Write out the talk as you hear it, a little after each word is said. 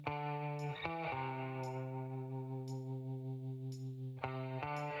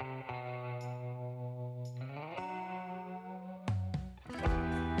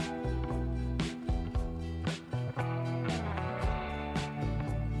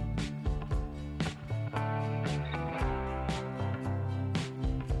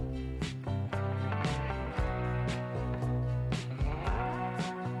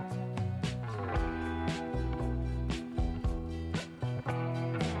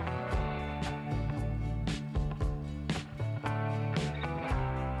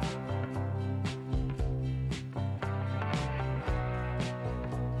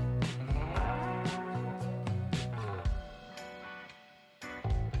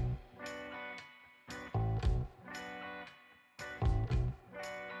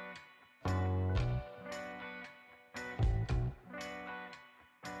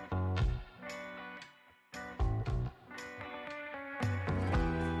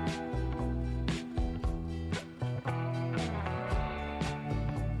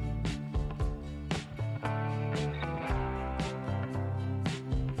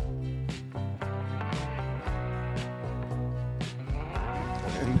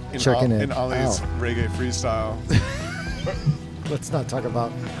checking it in Ollie's out. reggae freestyle. Let's not talk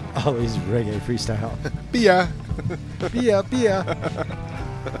about Ollie's reggae freestyle. Bia. Bia.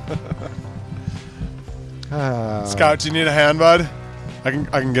 Scott, do you need a hand, bud? I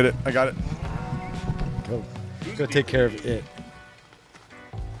can get it. I got it. Go take care of it.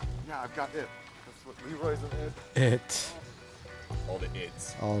 Yeah, I've got it. That's what Leroy's an it. It. All the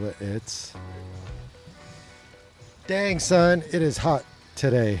its. All the its. Dang, son, it is hot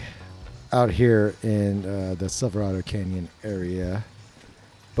today out here in the Silverado Canyon area.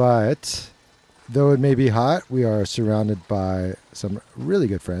 But though it may be hot, we are surrounded by some really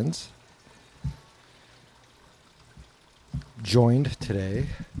good friends. Joined today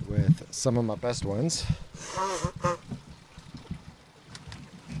with some of my best ones.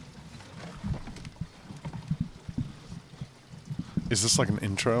 Is this like an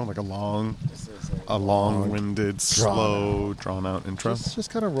intro, like a long-winded, slow, drawn-out intro? Just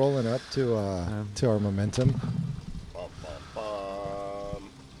kind of rolling up to our momentum. Bum, bum, bum.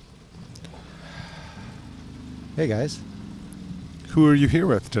 Hey guys, Who are you here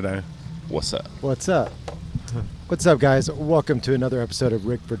with today? What's up? what's up? What's up, guys? Welcome to another episode of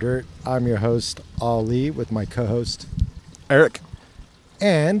Rick for Dirt. I'm your host, Ali, with my co-host, Eric.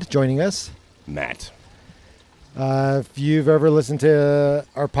 and joining us, Matt. if you've ever listened to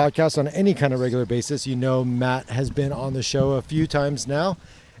our podcast on any kind of regular basis, you know Matt has been on the show a few times now.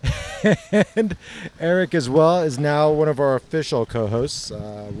 And Eric as well is now one of our official co-hosts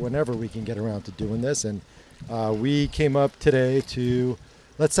whenever we can get around to doing this. And we came up today to,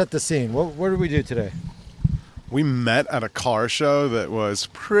 let's set the scene. What did we do today? We met at a car show that was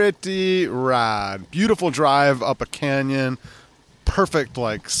pretty rad. Beautiful drive up a canyon. Perfect,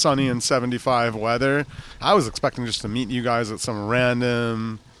 like, sunny and 75 weather. I was expecting just to meet you guys at some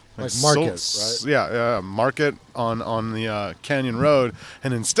random... Like market, right? Yeah, market on the Canyon Road.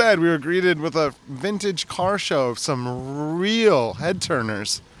 And instead, we were greeted with a vintage car show of some real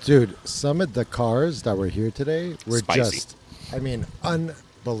head-turners. Dude, some of the cars that were here today were Spicy. just,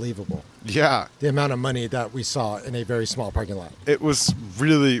 unbelievable. Yeah, The amount of money that we saw in a very small parking lot. it was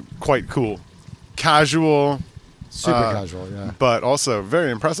really quite cool. Casual, Super casual, yeah. but also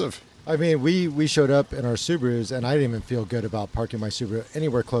very impressive. I mean, we showed up in our Subarus, and I didn't even feel good about parking my Subaru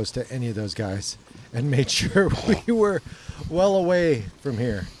anywhere close to any of those guys, and made sure we were well away from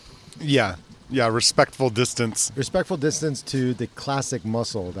here. Yeah, respectful distance. Respectful distance to the classic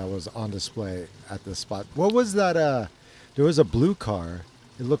muscle that was on display at the spot. What was that? There was a blue car.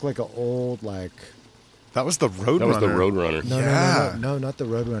 It looked like an old, like... That was the Roadrunner. That was the Roadrunner. No, not the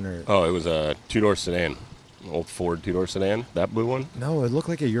Roadrunner. Oh, it was a two-door sedan. Old Ford two-door sedan. That blue one? No, it looked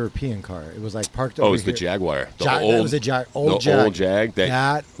like a European car. It was like parked over Oh, it was the here. Jaguar. The It was a old the Jag. old Jag.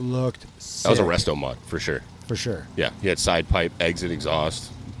 That looked sick. That was a resto mod, for sure. For sure. Yeah, he had side pipe, exit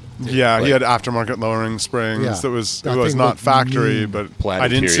exhaust. Yeah, he Like- had aftermarket lowering springs. Yeah. It was That it was thing not looked factory, mean. but Plaid I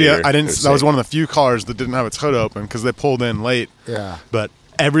didn't see interior. it. I didn't. It was That was sick. one of the few cars that didn't have its hood open because they pulled in late. Yeah. But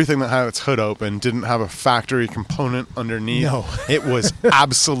everything that had its hood open didn't have a factory component underneath. No. It was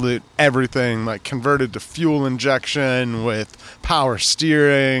absolute everything, like converted to fuel injection with power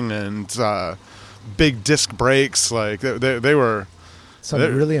steering and big disc brakes. Like they were. Some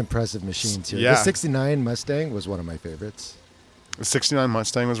They're- really impressive machines here. Yeah. The 69 Mustang was one of my favorites. The 69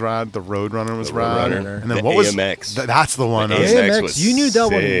 Mustang was rad. The Roadrunner was The rad. Roadrunner. And then The what was AMX. That's the one. The I was- AMX AMX, was you knew that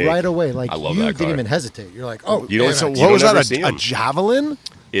sick. one right away. Like, I love you that didn't car. even hesitate. You're like, oh, You don't- AMX. So You what don't was that? ever see A 'em. Javelin?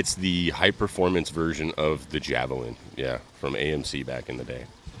 It's the high-performance version of the Javelin. Yeah, from AMC back in the day.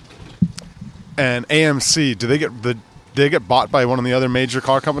 And AMC, did they get bought by one of the other major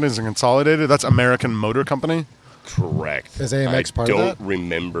car companies and consolidated? That's American Motor Company. Correct. Is AMX I part of don't that?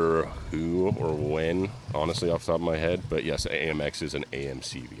 remember who or when, honestly, off the top of my head. But yes, AMX is an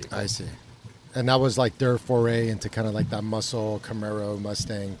AMC vehicle. I see. And that was like their foray into kind of like that muscle Camaro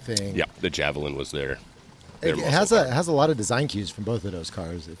Mustang thing. Yeah, the Javelin was there. It has a lot of design cues from both of those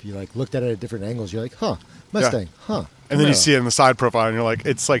cars. If you like looked at it at different angles, you're like, huh, Mustang, huh. And then you Camaro. see it in the side profile, and you're like,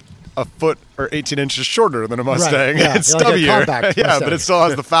 it's like a foot or 18 inches shorter than a Mustang. yeah. It's Like a stubbier. compact Yeah, Mustang. but it still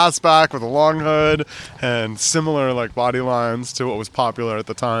has the fastback with a long hood and similar like body lines to what was popular at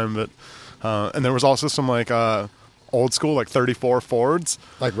the time. But and there was also some like old school like 34 Fords.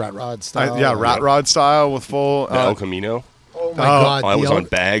 Like Rat Rod style. Rat rod style with full. The El Camino. Oh my God. I was the on old-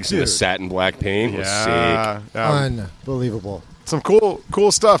 bags and the Dude, satin black paint was sick. Yeah. Unbelievable. Some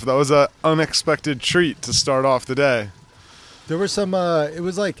cool stuff. That was an unexpected treat to start off the day. There were some. It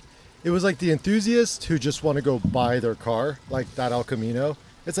was like the enthusiasts who just want to go buy their car, like that El Camino.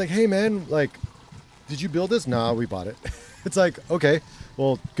 It's like, hey man, like, did you build this? Nah, we bought it. It's like, okay,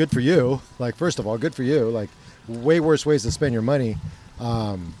 well, good for you. Like, first of all, good for you. Like, way worse ways to spend your money.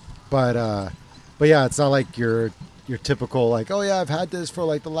 But yeah, it's not like your typical like, oh yeah, I've had this for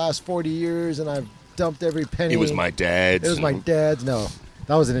like the last 40 years and I've dumped every penny. It was my dad's. It was my dad's. No,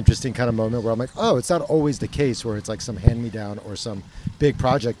 that was an interesting kind of moment where I'm like, oh, it's not always the case where it's like some hand-me-down or some big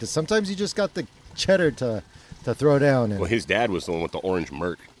project. Sometimes you just got the cheddar to throw down. And, Well, his dad was the one with the orange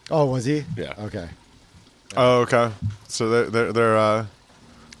Merc. oh, was he? Yeah. Okay. Oh, okay. So they're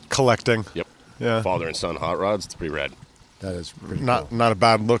collecting. Yep. Yeah. Father and son hot rods. It's pretty rad. That is pretty Not cool. not a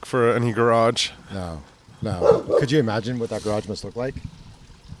bad look for any garage. No. Could you imagine what that garage must look like?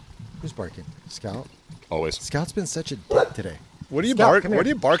 Who's barking? Scout? Always. Scout's been such a dick today. What are you Scout, come here. What are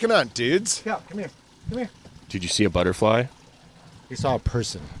you barking at, dudes? Scout, come here. Come here. Did you see a butterfly? He saw a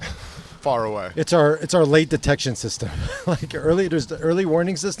person. Far away. It's our late detection system. There's the early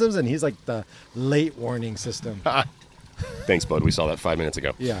warning systems, and he's like the late warning system. Thanks, bud. We saw that 5 minutes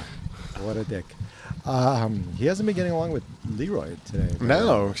ago. Yeah, what a dick. He hasn't been getting along with Leroy today.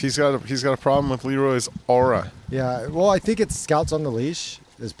 No, he's got a problem with Leroy's aura. Yeah, well, I think it's Scouts on the leash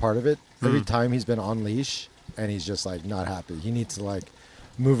is part of it. Every time he's been on leash, and he's just like not happy. He needs to like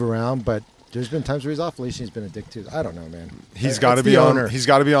move around, but there's been times where he's off leash and he's been a dick too. I don't know, man. He's got to be on. He's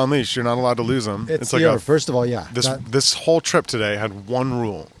got to be on leash. You're not allowed to lose him. It's like the owner. First of all, yeah. This whole trip today had one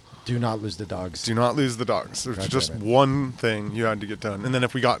rule. Do not lose the dogs. Do not lose the dogs. There's God just damn it. one thing you had to get done. And then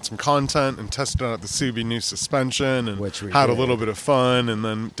if we got some content and tested out the Subie new suspension and Which we had a did. little bit of fun and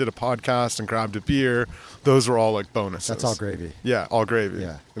then did a podcast and grabbed a beer, those were all like bonuses. That's all gravy. Yeah, all gravy.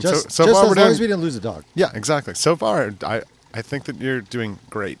 Yeah. And Just so as far we're long as doing. we didn't lose a dog. Yeah, exactly. So far, I think that you're doing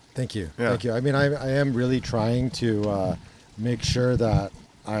great. Thank you. Yeah. Thank you. I mean, I am really trying to make sure that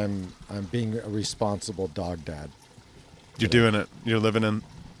I'm being a responsible dog dad. You're doing it. You're living in.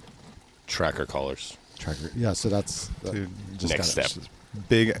 Tracker collars. Tracker. Yeah. So that's Dude, just next gotta- step.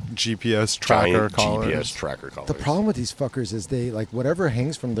 Big GPS tracker Giant collars. GPS tracker collars. The problem with these fuckers is they like whatever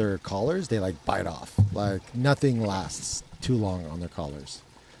hangs from their collars, they like bite off. Like nothing lasts too long on their collars.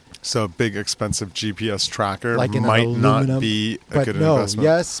 So a big expensive GPS tracker Like in might an aluminum, not be a but good no, investment.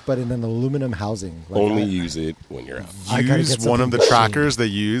 yes, but in an aluminum housing. Like Only I- use it when you're out. I gotta Use get one of the something trackers they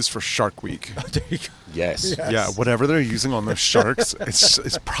use for Shark Week. There you go. Yes. Yeah. Yeah, whatever they're using on those sharks,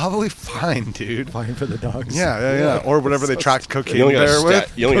 it's probably fine, dude. Fine for the dogs. Yeah. Or whatever they tracked You cocaine only got bear to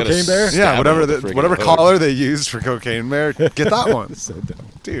with. You only got to Cocaine bear? Yeah, whatever collar they used for cocaine bear, get that one, So dumb.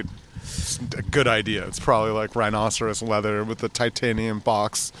 dude. It's a good idea. It's probably like rhinoceros leather with the titanium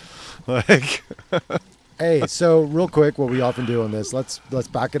box, like. Hey, so real quick, what we often do on this, let's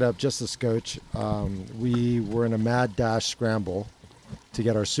back it up just a scotch. We were in a mad dash scramble to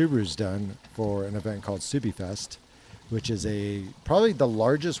get our Subarus done for an event called Subie Fest, which is probably the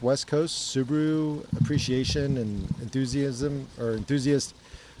largest West Coast Subaru appreciation and enthusiast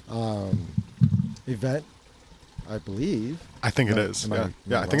event, I believe. I think it Am I- is. am I Yeah,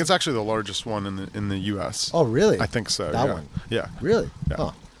 not I think wrong? it's actually the largest one in the U.S. Oh, really? I think so. That yeah. one. Yeah, Really? Yeah.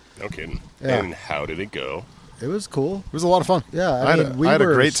 Huh. No kidding. Yeah. And how did it go? It was cool. it was a lot of fun. Yeah, I had a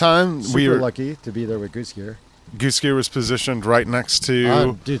were great time. Super We were lucky to be there with Goose Gear. Goose Gear was positioned right next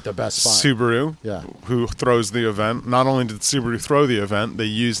to Dude, the best spot. Subaru, Yeah. who throws the event. Not only did Subaru throw the event, they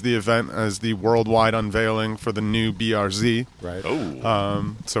used the event as the worldwide unveiling for the new BRZ. Right.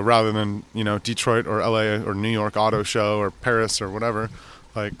 Oh. So rather than Detroit or LA or New York Auto Show or Paris or whatever,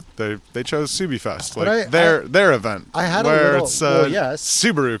 like they chose Subie Fest, But like I- their event. I had a where little- it's well, yes.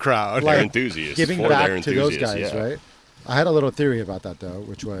 Subaru crowd. Like, They're enthusiasts. Giving For back their to those enthusiasts, guys, yeah. right? I had a little theory about that though,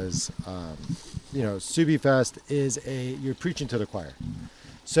 which was, Subie Fest is you're preaching to the choir.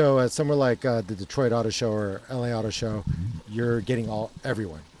 So somewhere like the Detroit Auto Show or LA Auto Show, you're getting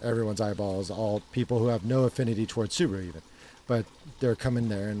everyone's eyeballs, all people who have no affinity towards Subaru even, but they're coming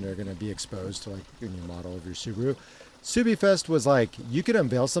there and they're going to be exposed to like your new model of your Subaru. Subie Fest was like you could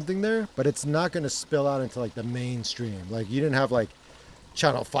unveil something there, but it's not going to spill out into like the mainstream. Like you didn't have like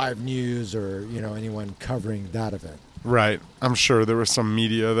Channel 5 News or anyone covering that event. Right. I'm sure there was some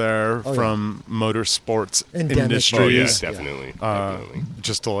media there Oh, from motorsports Endemic industries. Oh, yeah, Trees. definitely. Uh, Definitely.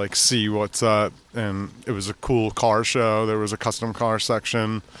 just to like see what's up, and it was a cool car show. There was a custom car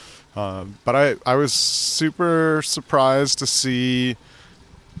section, but I was super surprised to see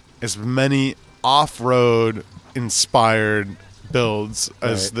as many off-road inspired builds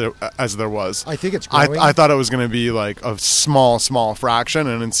as there was. I think it's growing. I thought it was going to be like a small fraction,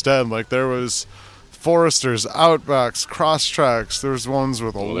 and instead like there was Foresters, Outbacks, Crosstracks. There's ones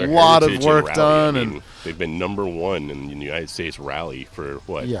with a Well, their lot of heritage in work rally, done, I mean, and they've been number one in the United States rally for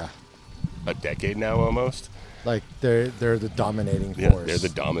what? Yeah, A decade now almost. like they're the dominating Yeah, force. they're the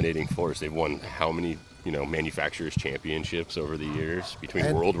dominating force. They've won how many manufacturers championships over the years between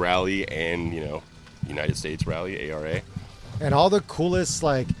And- World Rally and United States Rally (ARA). and all the coolest,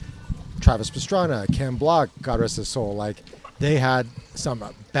 like Travis Pastrana, Ken Block, God rest his soul, like they had some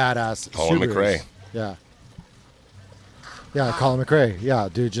badass Colin Subarus. McRae. Yeah, Colin McRae. Yeah,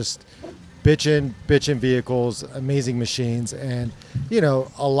 dude, just bitchin' vehicles, amazing machines, and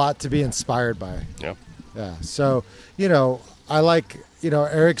a lot to be inspired by. Yeah. So I like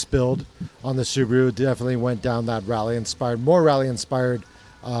Eric's build on the Subaru. Definitely went down that more rally inspired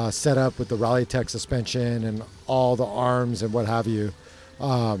setup with the Rally Tech suspension and all the arms and what have you.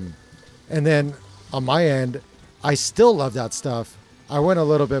 And then on my end, I still love that stuff. I went a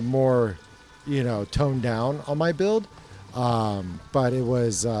little bit more, toned down on my build, but it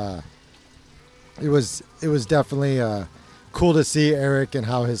was definitely cool to see Eric and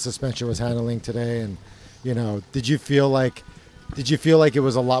how his suspension was handling today. And did you feel like it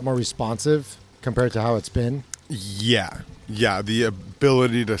was a lot more responsive compared to how it's been? Yeah. The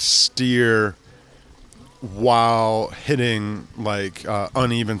ability to steer while hitting like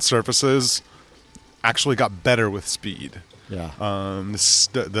uneven surfaces actually got better with speed. Yeah.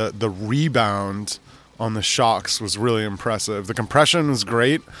 The rebound on the shocks was really impressive. The compression was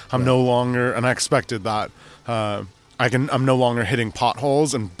great. I'm no longer, and I expected that. I'm no longer hitting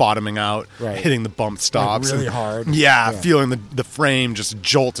potholes and bottoming out, hitting the bump stops like really hard. Yeah, feeling the frame just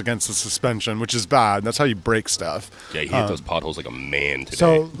jolt against the suspension, which is bad. That's how you break stuff. Yeah, he hit those potholes like a man today.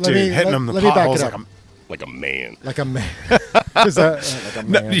 So let me back it up. Like a man. Like a man. Is that like a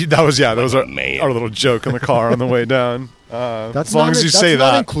man? That was our little joke in the car on the way down. As long as you say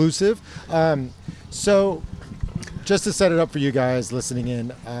that. That's not inclusive. So just to set it up for you guys listening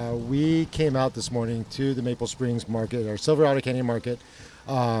in, we came out this morning to the Maple Springs Market, or Silverado Canyon Market,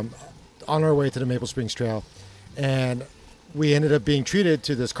 on our way to the Maple Springs Trail. And we ended up being treated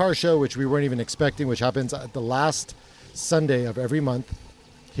to this car show, which we weren't even expecting, which happens at the last Sunday of every month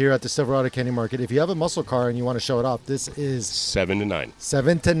here at the Silverado Canyon Market. If you have a muscle car and you want to show it off, this is 7 to 9.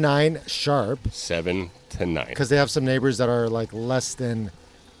 7 to 9 sharp. 7 to 9. Because they have some neighbors that are like less than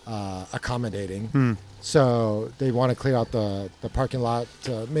accommodating. So they want to clear out the parking lot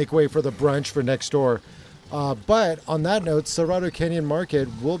to make way for the brunch for next door. But on that note, Silverado Canyon Market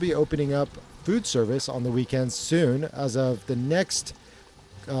will be opening up food service on the weekends soon. As of the next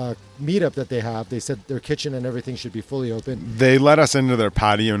meetup that they have, they said their kitchen and everything should be fully open. They let us into their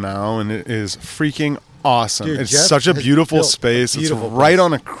patio now, and it is freaking awesome. Dude, it's Jeff such a beautiful space. It's right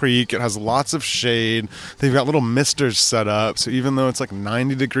on a creek. It has lots of shade. They've got little misters set up, so even though it's like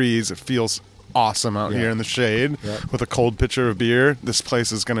 90 degrees, it feels awesome out here in the shade with a cold pitcher of beer. This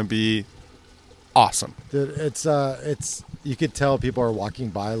place is going to be awesome. Dude, it's you could tell people are walking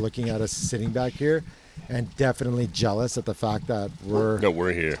by looking at us sitting back here and definitely jealous at the fact that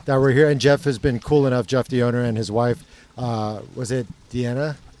we're here. And Jeff has been cool enough, Jeff the owner, and his wife, was it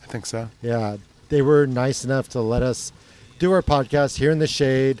Deanna? I think so. Yeah, they were nice enough to let us do our podcast here in the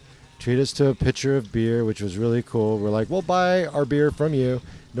shade, treat us to a pitcher of beer, which was really cool. We're like, we'll buy our beer from you.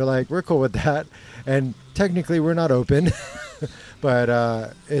 They're like, we're cool with that. And technically we're not open,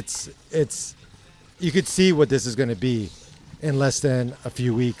 but it's you could see what this is going to be in less than a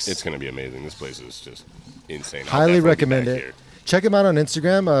few weeks. It's going to be amazing. This place is just insane. Highly recommend it. Here. Check them out on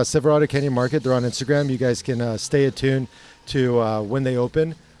Instagram, Silverado Canyon Market. They're on Instagram. You guys can stay attuned to when they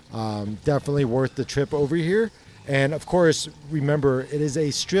open. Definitely worth the trip over here. And of course, remember, it is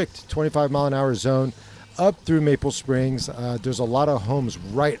a strict 25-mile-an-hour zone up through Maple Springs. There's a lot of homes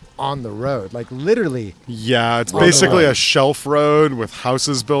right on the road, like literally. Yeah, it's basically a shelf road with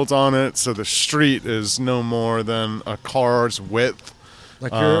houses built on it, so the street is no more than a car's width.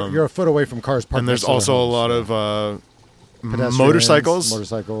 Like you're a foot away from cars parked. And there's also a lot of motorcycles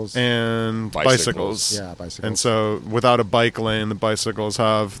and bicycles. Yeah, bicycles. And so without a bike lane, the bicycles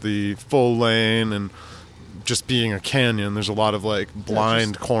have the full lane, and just being a canyon, there's a lot of like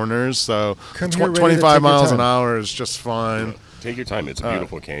blind corners, so 25 miles an hour is just fine. Yeah. Take your time. It's a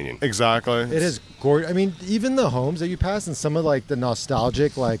beautiful canyon. Exactly. It is gorgeous. I mean, even the homes that you pass and some of like the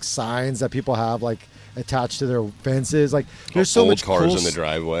nostalgic like signs that people have like attached to their fences, like there's so much cars in the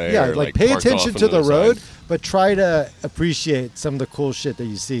driveway. Yeah, like pay attention to the road, but try to appreciate some of the cool shit that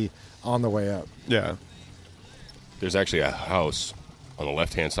you see on the way up. Yeah. There's actually a house on the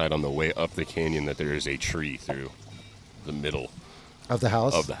left-hand side on the way up the canyon that there is a tree through the middle of the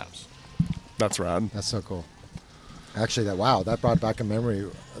house. That's rad. That's so cool. Actually, that brought back a memory.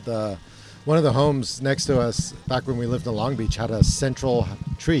 One of the homes next to us back when we lived in Long Beach had a central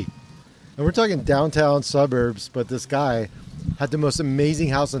tree. And we're talking downtown suburbs, but this guy had the most amazing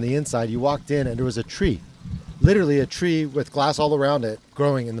house on the inside. You walked in and there was a tree. Literally a tree with glass all around it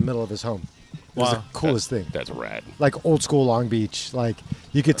growing in the middle of his home. It was the coolest thing. That's rad. Like old school Long Beach. Like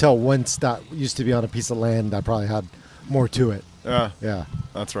you could tell once that used to be on a piece of land that probably had more to it. Yeah, Yeah.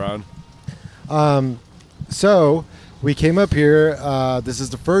 that's rad. So we came up here. This is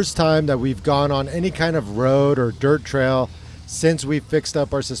the first time that we've gone on any kind of road or dirt trail since we fixed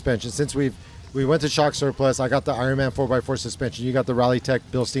up our suspension. Since we went to Shock Surplus, I got the Ironman 4x4 suspension. You got the Rally Tech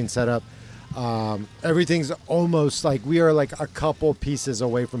Bilstein setup. Everything's almost like we are like a couple pieces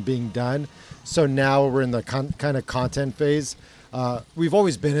away from being done. So now we're in the kind of content phase. We've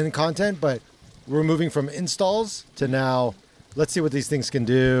always been in content, but we're moving from installs to now. Let's see what these things can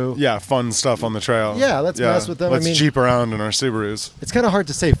do. Yeah, fun stuff on the trail. Yeah, let's mess with them. Let's Jeep around in our Subarus. It's kind of hard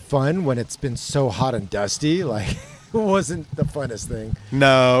to say fun when it's been so hot and dusty. Like, it wasn't the funnest thing.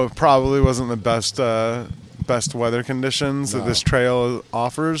 No, probably wasn't the best weather conditions that this trail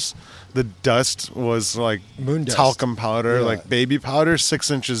offers. The dust was like Moon dust. talcum powder, like baby powder, 6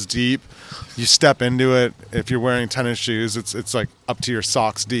 inches deep. You step into it. If you're wearing tennis shoes, it's like up to your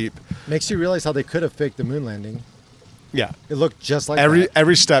socks deep. Makes you realize how they could have faked the moon landing. Yeah. It looked just like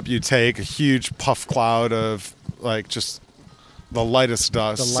Every step you take, a huge puff cloud of like just the lightest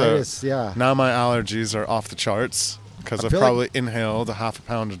dust. The lightest, yeah. Now my allergies are off the charts because I've probably inhaled a half a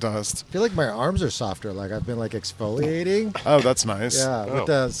pound of dust. I feel like my arms are softer. Like I've been like exfoliating. Oh, that's nice. Yeah, with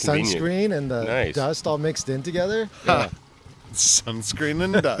the convenient. sunscreen and the dust all mixed in together. Yeah. Sunscreen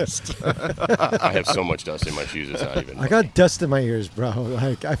and dust. I have so much dust in my shoes. It's not even. I got dust in my ears, bro.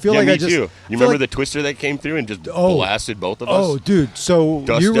 Like I feel yeah, like me I just. too. You remember the twister that came through and just blasted both of us? Oh, dude! So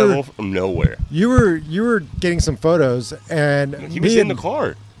Dust devil from nowhere. You were getting some photos, and He was in the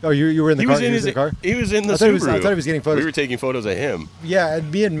car. Oh, you were in the car. He was in the car. He was in the Subaru. I thought he was getting photos. We were taking photos of him. Yeah, and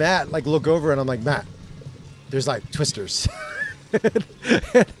me and Matt like look over, and I'm like, Matt, there's like twisters.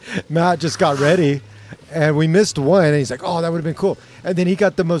 Matt just got ready, and we missed one, and he's like, oh, that would have been cool. And then he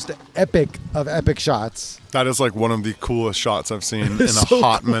got the most epic of epic shots. That is like one of the coolest shots I've seen in So a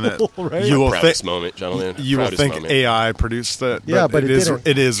hot cool, minute. right? You will Proudest moment, gentlemen. You will think moment. AI produced it. Yeah, but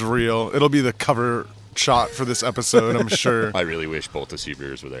it is real. It'll be the cover shot for this episode, I'm sure. I really wish both the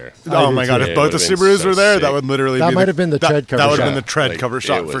Subarus were there. Oh my god, if both the Subarus were there, that would literally that be might have been the tread cover That would shot. have been the tread Like, cover it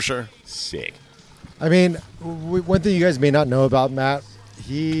shot was for sure. Sick. I mean, one thing you guys may not know about Matt,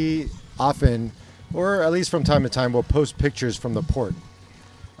 he often, or at least from time to time, will post pictures from the port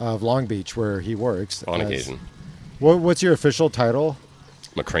of Long Beach where he works. On occasion. What's your official title?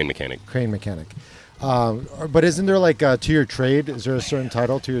 I'm a crane mechanic. Crane mechanic. But isn't there like to your trade? Is there a certain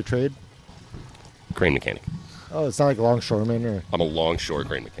title to your trade? Crane mechanic. Oh, it's not like longshoreman or I'm a longshore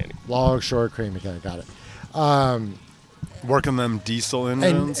crane mechanic. longshore crane mechanic. Got it. Working them diesel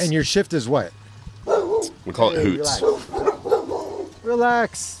engines. And your shift is what? We call it hoots.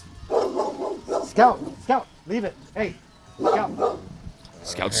 Relax. Scout, leave it. Hey, Scout.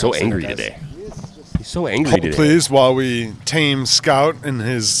 Scout's so angry today. He's so angry Hold, today. please, while we tame Scout and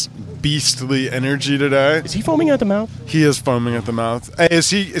his beastly energy today. Is he foaming at the mouth? He is foaming at the mouth. Hey, is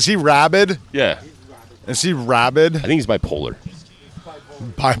he rabid? Yeah. Is he rabid? I think he's bipolar.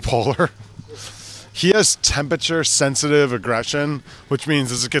 Bipolar. He has temperature sensitive aggression, which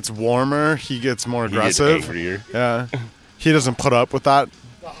means as it gets warmer, he gets more aggressive. He gets angrier. Yeah. He doesn't put up with that.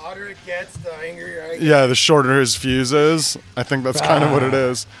 The hotter it gets, the angrier I get. Yeah, the shorter his fuse is. I think that's kind of what it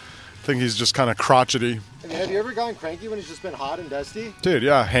is. I think he's just kind of crotchety. Have you ever gotten cranky when it's just been hot and dusty? Dude,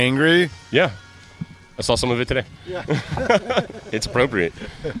 yeah, hangry. Yeah. I saw some of it today. Yeah. It's appropriate.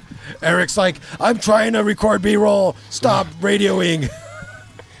 Eric's like, I'm trying to record B-roll. Stop radioing.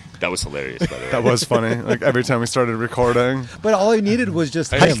 That was hilarious, by the way. That was funny. Like every time we started recording. But all I needed was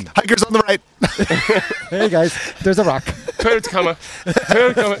just him. Hikers on the right. Hey guys, there's a rock. Toyota's coming.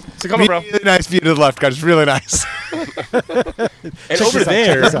 It's coming, bro. Really nice view to the left, guys. Really nice. And over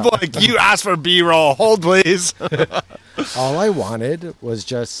there, Like, you asked for B-roll. Hold, please. All I wanted was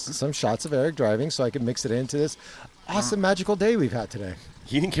just some shots of Eric driving so I could mix it into this awesome magical day we've had today.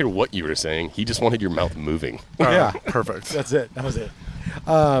 he didn't care what you were saying. He just wanted your mouth moving. Yeah. Perfect. That's it. That was it.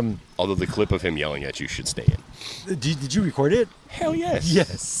 Although the clip of him yelling at you should stay in. Did you record it? Hell yes.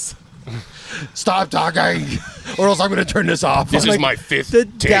 Yes. Stop talking, or else I'm going to turn this off. This I'm is like, my fifth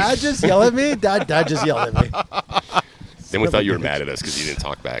Did take. Dad just yell at me? Dad just yelled at me. Then we thought you were mad at us because you didn't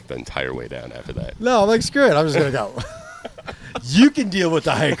talk back the entire way down after that. No, I'm like, screw it. I'm just going to go. You can deal with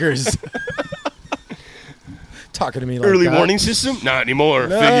the hikers. Talking to me like Early that. warning system? Not anymore.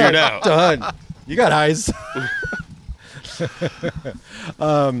 No, Figure it out. Done. You got eyes.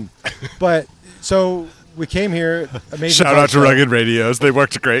 But so we came here. Amazing. Shout out to Rugged Radios. They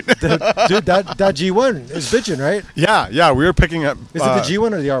worked great. Dude, that G1 is bitching, right? Yeah. We were picking up. Is it the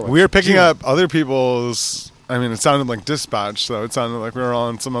G1 or the R1? We were picking G1. up other people's. I mean, it sounded like dispatch, so it sounded like we were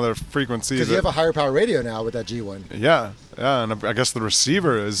on some other frequency. Because you have a higher power radio now with that G1. Yeah, and I guess the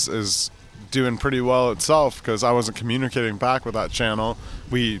receiver is doing pretty well itself because I wasn't communicating back with that channel.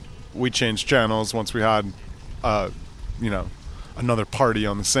 We changed channels once we had, another party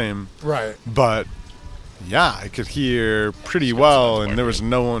on the same. Right. But yeah, I could hear pretty well, and there was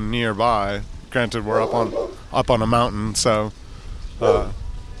no one nearby. Granted, we're up on a mountain, so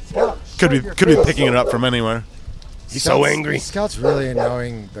could be picking it up from anywhere. He's so angry. Scout's really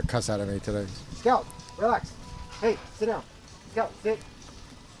annoying the cuss out of me today. Scout, relax. Hey, sit down. Scout, sit.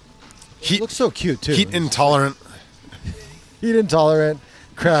 He looks so cute too. Heat intolerant. Heat intolerant,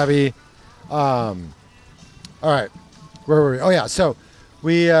 crabby. All right, where were we? Oh yeah, so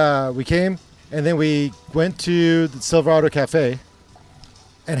we came and then we went to the Silverado Cafe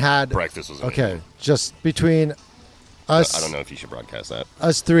and had breakfast. Was okay. Just between us, I don't know if you should broadcast that.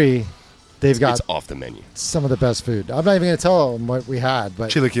 Us three, they've got it's off the menu. Some of the best food. I'm not even gonna tell them what we had, but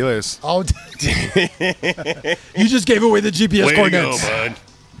chilaquiles. Oh, you just gave away the GPS Way coordinates. to go, bud.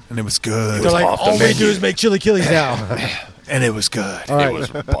 And it was good. They're like, all we do is make chilaquiles now. And it was good. All right. It was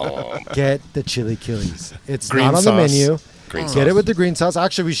bomb. Get the chilaquiles. It's Green not on the sauce. menu. Green Get sauce. it with the green sauce.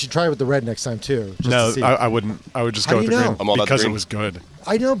 Actually, we should try it with the red next time too. Just No, to see. I wouldn't. I would just How go do with you the know? green I'm all about the because it green. was good.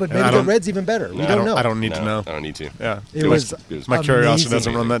 I know, but maybe I the don't- red's even better. We don't know. I don't need to know. I don't need to. Yeah, It was my curiosity amazing.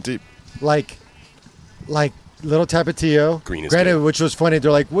 doesn't run that deep. like little tapatio. Green is Granted, good. which was funny.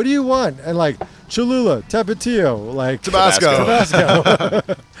 They're like, "What do you want?" And like Cholula, tapatio, like Tabasco.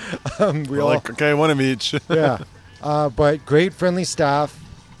 Tabasco. We We're all like, okay, one of each. yeah. But great, friendly staff,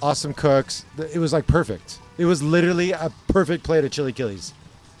 awesome cooks. It was like perfect. It was literally a perfect plate of chilaquiles.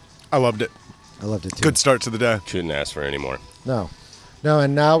 I loved it. I loved it too. Good start to the day. Couldn't ask for any more. No,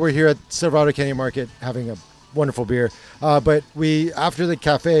 and now we're here at Silverado Canyon Market having a wonderful beer. But after the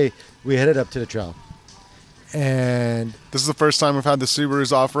cafe, we headed up to the trail. And This is the first time we've had the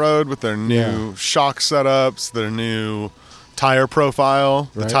Subarus off-road with their new Yeah. shock setups, their new tire profile.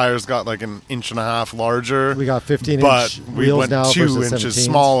 The Right. tires got like an inch and a half larger. we got 15-inch but we wheels went now 2 versus inches 17s.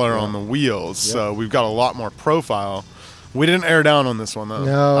 smaller Yeah. on the wheels, Yep. so we've got a lot more profile. We didn't air down on this one though.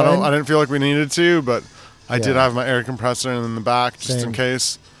 No, I didn't feel like we needed to, but I did Yeah. have my air compressor in the back just Same. in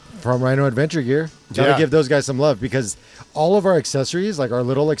case. From Rhino Adventure Gear. Gotta Yeah. give those guys some love because all of our accessories, like our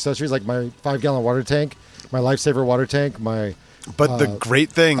little accessories, like my 5-gallon water tank, my Lifesaver water tank, my But the great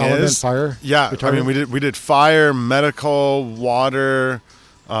thing element is, fire. yeah, I retardant. mean we did fire, medical, water,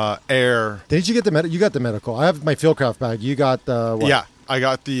 air. Didn't you get the medical? You got the medical. I have my Fieldcraft bag. You got the what? Yeah, I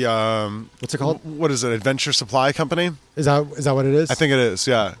got the What's it called? What is it? Adventure Supply Company. Is that what it is? I think it is.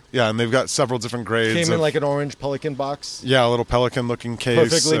 Yeah, and they've got several different grades. Came in of- like an orange Pelican box. yeah, a little pelican-looking case.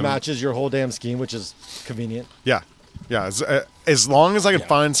 Perfectly and- matches your whole damn scheme, which is convenient. Yeah. As long as I could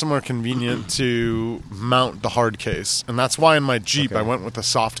find somewhere convenient to mount the hard case, and that's why in my Jeep Okay. I went with the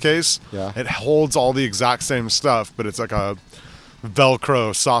soft case. Yeah. It holds all the exact same stuff, but it's like a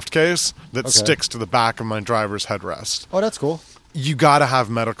Velcro soft case that Okay. sticks to the back of my driver's headrest. Oh, that's cool. You gotta have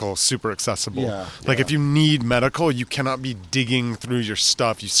medical super accessible. Yeah, Like yeah. if you need medical, you cannot be digging through your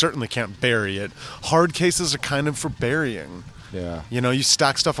stuff. You certainly can't bury it. Hard cases are kind of for burying. Yeah. You know, you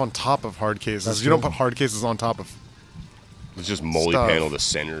stack stuff on top of hard cases. That's you don't true. put hard cases on top of. It's just molly Stuff. panel the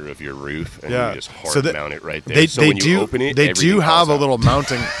center of your roof, and Yeah. you just hard So that- mount it right there. They, so they when do you open it, they everything do have falls a out. little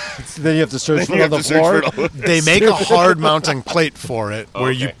mounting. Then you have to search for You it on have the to search floor. for it all- They make a hard mounting plate for it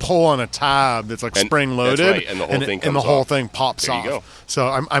where you Okay. pull on a tab that's like And spring loaded, that's right, and the whole thing and the comes whole off. thing pops There you off. go. So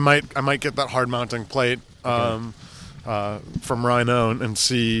I might get that hard mounting plate from Rhino and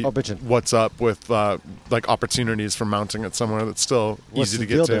see Oh, bitchin'. what's up with like opportunities for mounting it somewhere that's still What's easy the to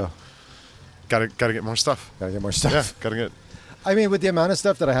get deal, to. though? Gotta get more stuff. Gotta get more stuff. Yeah, gotta get. I mean, with the amount of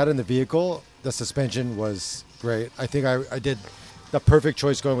stuff that I had in the vehicle, the suspension was great. I think I did the perfect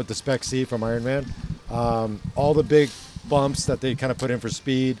choice going with the Spec C from Ironman. All the big bumps that they kind of put in for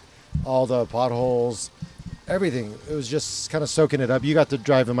speed, all the potholes, everything. It was just kind of soaking it up. You got to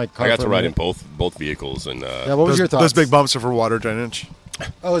drive in my car. I got for to a ride in minute. both vehicles, and Yeah, what was your thoughts? Those big bumps are for water drainage.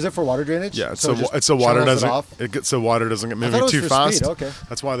 Oh, is it for water drainage? Yeah, So it's so water channels it doesn't off? it gets so water doesn't get I thought moving it was too for fast. speed. Okay.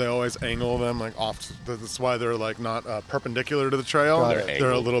 That's why they always angle them like off. That's why they're like not perpendicular to the trail. Got it. They're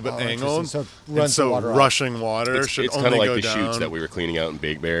a little bit Oh, angled. interesting. So it and runs the so water off. rushing water it's should kind only of like go the down. chutes that we were cleaning out in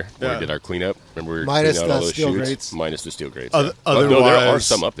Big Bear when Yeah. we did our cleanup. Remember we were Minus cleaning out all the those steel chutes? grates? Minus the steel grates. Oth- yeah. But no, there are otherwise-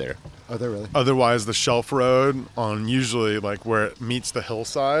 some up there. Oh, they're really? Otherwise, the shelf road on usually like where it meets the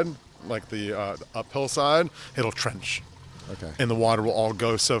hillside, like the uphill side, it'll trench. Okay. And the water will all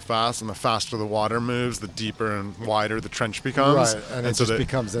go so fast, and the faster the water moves, the deeper and wider the trench becomes. Right, and it just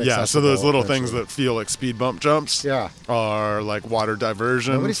becomes so inaccessible those little eventually. things that feel like speed bump jumps are like water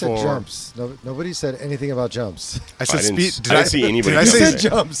diversion. Nobody said jumps. Nobody said anything about jumps. I said I speed. didn't see anybody. You jump said there.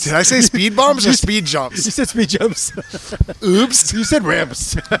 jumps. Did I say speed bumps or speed jumps? You said speed jumps. Oops. You said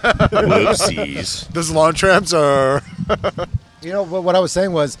ramps. Whoopsies. Those launch ramps are. You know, what I was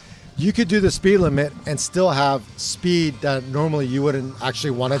saying was you could do the speed limit and still have speed that normally you wouldn't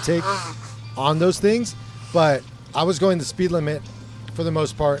actually want to take on those things. But I was going the speed limit for the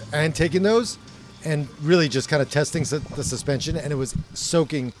most part and taking those and really just kind of testing the suspension, and it was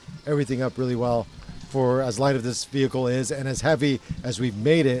soaking everything up really well for as light as this vehicle is and as heavy as we've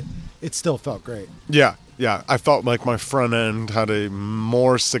made it. It still felt great. Yeah. I felt like my front end had a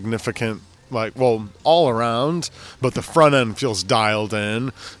more significant, all around, but the front end feels dialed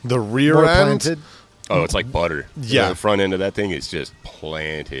in. The rear More end. planted. Oh, it's like butter. Yeah. The front end of that thing is just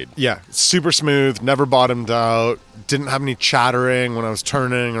planted. Yeah, super smooth, never bottomed out, didn't have any chattering when I was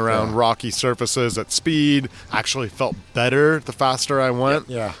turning around rocky surfaces at speed. Actually felt better the faster I went.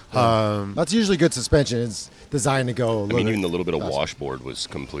 Yeah. That's usually good suspension. It's designed to go a little bit Even the little bit of faster. washboard was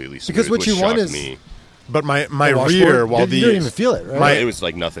completely smooth. Because what which you want shocked is- me. But my The rear, washboard, while you don't even feel it, right? It was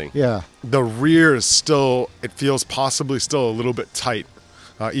like nothing. Yeah. the rear is still, it feels possibly still a little bit tight,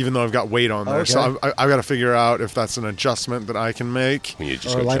 even though I've got weight on there. Okay. So I've got to figure out if that's an adjustment that I can make. When you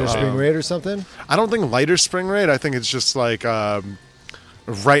just Or a go lighter jump spring in. rate or something. I don't think lighter spring rate. I think it's just like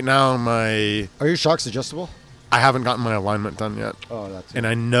right now Are your shocks adjustable? I haven't gotten my alignment done yet. Oh, that's And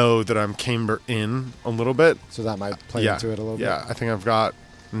I know that I'm camber in a little bit. so that might play into it a little bit. Yeah, I think I've got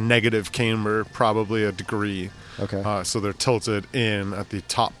negative camber, probably a degree. Okay. So they're tilted in at the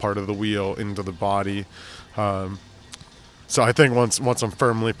top part of the wheel into the body. So I think once I'm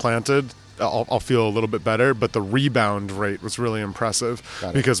firmly planted, I'll feel a little bit better. But the rebound rate was really impressive Got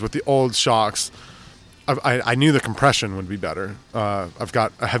it. because with the old shocks, I knew the compression would be better. I've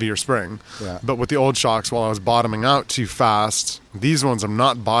got a heavier spring. Yeah. But with the old shocks, while I was bottoming out too fast, these ones I'm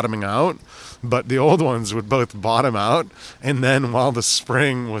not bottoming out, but the old ones would both bottom out, and then while the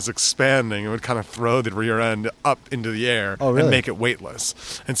spring was expanding, it would kind of throw the rear end up into the air Oh, really? and make it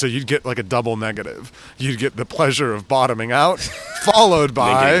weightless. And so you'd get like a double negative. You'd get the pleasure of bottoming out, followed Then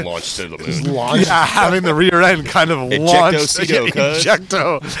by getting launched to the moon. having the rear end kind of Ejecto launched. Cedo, cuz.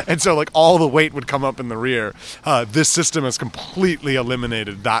 Ejecto. And so like all the weight would come up in the rear. This system has completely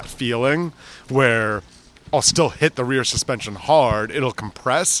eliminated that feeling where I'll still hit the rear suspension hard. It'll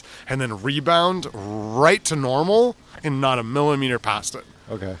compress and then rebound right to normal and not a millimeter past it.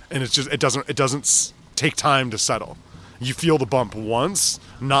 Okay. And it's just it doesn't take time to settle. You feel the bump once,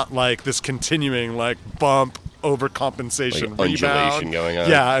 not like this continuing like bump overcompensation Like rebound undulation going on.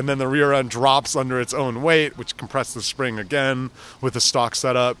 Yeah, and then the rear end drops under its own weight, which compresses the spring again with the stock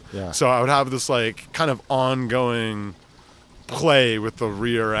setup. Yeah. So I would have this like kind of ongoing play with the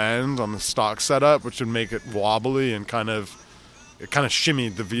rear end on the stock setup, which would make it wobbly and kind of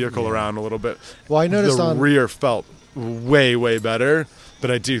shimmied the vehicle around a little bit. Well, I noticed the on- rear felt way better, but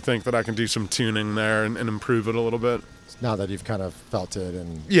I do think that I can do some tuning there and improve it a little bit. Now that you've kind of felt it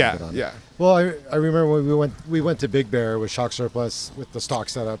and Yeah, put it on. yeah. Well, I remember when we went to Big Bear with Shock Surplus with the stock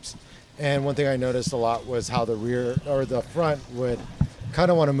setups, and one thing I noticed a lot was how the rear or the front would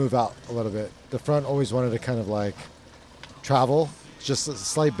kind of want to move out a little bit. The front always wanted to kind of like travel just a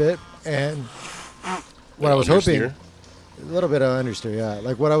slight bit, and what I was hoping, Understeer? a little bit of understeer, yeah.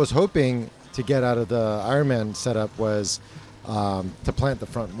 Like what I was hoping to get out of the Ironman setup was to plant the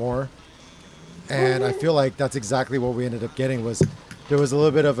front more. And I feel like that's exactly what we ended up getting. Was there was a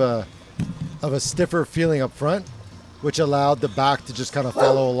little bit of a stiffer feeling up front, which allowed the back to just kind of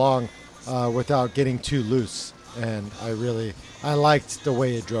follow along without getting too loose. And I liked the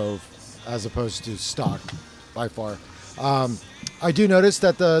way it drove as opposed to stock by far. I do notice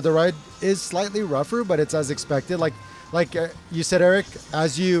that the ride is slightly rougher, but it's as expected. Like you said, Eric,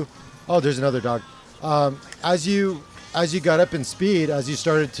 there's another dog. As you got up in speed, as you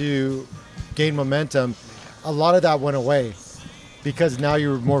started to gain momentum, a lot of that went away because now you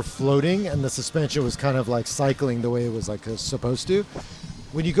were more floating and the suspension was kind of like cycling the way it was like supposed to.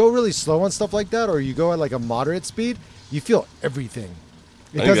 When you go really slow on stuff like that, or you go at like a moderate speed, you feel everything.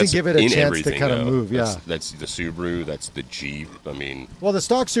 It I think doesn't that's give it a in chance to everything, kind of though. move. That's the Subaru. That's the Jeep. I mean, Well, the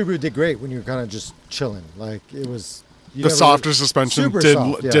stock Subaru did great when you were kind of just chilling. Like it was. The softer suspension Super did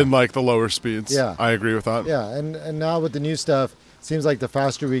soft, yeah. did like the lower speeds. Yeah. I agree with that. Yeah, and now with the new stuff, it seems like the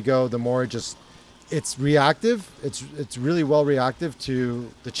faster we go, the more it's reactive. It's really well reactive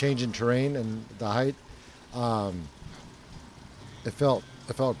to the change in terrain and the height. It felt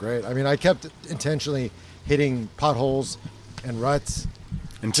great. I mean, I kept intentionally hitting potholes and ruts.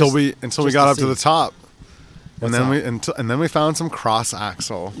 Until we got up to the top. What's And then we found some cross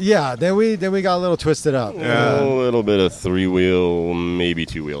axle. Yeah, then we got a little twisted up. Yeah. A little bit of 3-wheel, maybe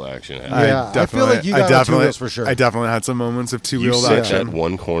 2-wheel action. Yeah, I feel like you got 2 wheels for sure. I definitely had some moments of You 2-wheel set action. that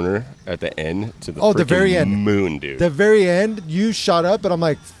one corner at the end to the the very end. moon, dude. The very end, you shot up, and I'm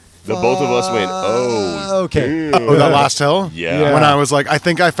like, The both of us went, oh, okay. damn. Oh, that last hill? Yeah. When I was like, I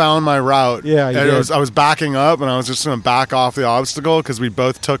think I found my route. Yeah, you And did. I was backing up, and I was just going to back off the obstacle because we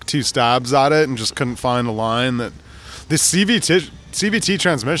both took 2 stabs at it and just couldn't find a line that... The CVT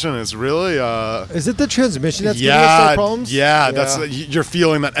transmission is really... Is it the transmission that's giving us our problems? Yeah, that's you're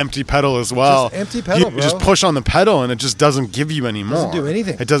feeling that empty pedal as well. Just empty pedal, You bro. just push on the pedal, and it just doesn't give you any more. Doesn't do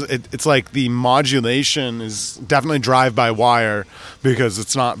anything. It does. It's like the modulation is definitely drive by wire because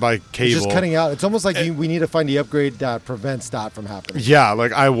it's not by cable. It's just cutting out. It's almost like we need to find the upgrade that prevents that from happening. Yeah,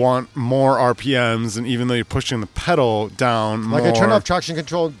 like I want more RPMs, and even though you're pushing the pedal down Like more, I turned off traction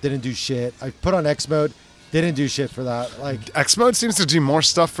control, didn't do shit. I put on X mode, didn't do shit for that. Like X mode seems to do more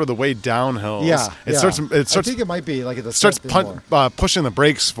stuff for the way downhills. it starts. I think it might be like it starts pushing the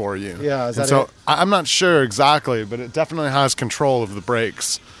brakes for you. Yeah, is And that so it? I'm not sure exactly, but it definitely has control of the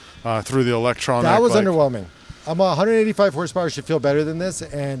brakes through the electronic. That was like- underwhelming. 185 horsepower should feel better than this,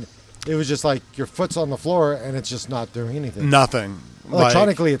 and it was just like your foot's on the floor and it's just not doing anything. Nothing.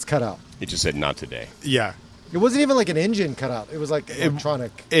 Electronically, it's cut out. It just said not today. Yeah. It wasn't even like an engine cut out. It was like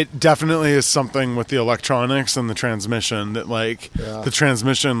electronic. It definitely is something with the electronics and the transmission that the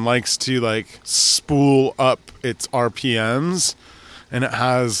transmission likes to like spool up its RPMs, and it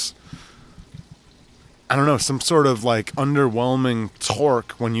has, I don't know, some sort of like underwhelming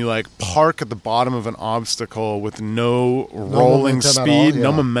torque when you like park at the bottom of an obstacle with no rolling momentum at all, speed, no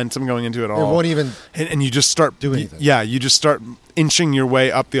yeah. momentum going into it at It all. won't even and you just start do anything. Yeah, you just start inching your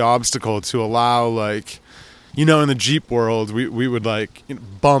way up the obstacle to allow like, you know, in the Jeep world, we would like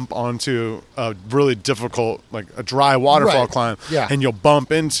bump onto a really difficult, like a dry waterfall climb, Yeah. and you'll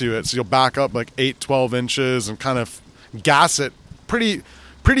bump into it. So you'll back up like 8-12 inches and kind of gas it pretty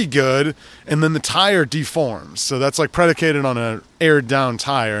good, and then the tire deforms. So that's like predicated on an aired down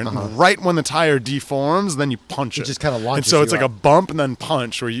tire, and right when the tire deforms, then you punch it. It just kinda launches And so it's you like up. a bump and then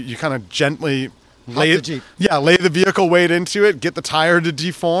punch, where you kind of gently lay the Jeep. lay the vehicle weight into it, get the tire to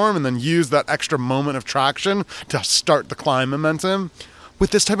deform, and then use that extra moment of traction to start the climb momentum.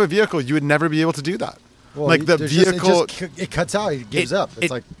 With this type of vehicle, you would never be able to do that. Well, like the there's vehicle, it cuts out. It gives up. It's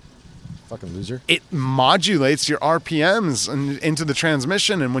it- like fucking loser. it modulates your RPMs into the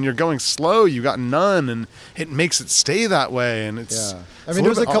transmission, and when you're going slow, you got none, and it makes it stay that way. And it's Yeah. I it's mean,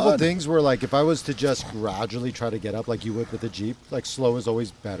 there's a little bit couple odd. things where, like, if I was to just gradually try to get up like you would with the Jeep, like, slow is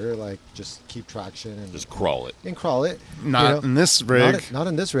always better. Like, just keep traction and Just crawl it. crawl it. Not in this rig. Not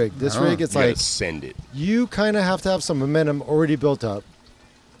in this rig. This No. rig, it's You gotta like send it. you kind of have to have some momentum already built up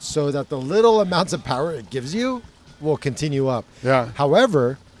so that the little amounts of power it gives you will continue up. Yeah.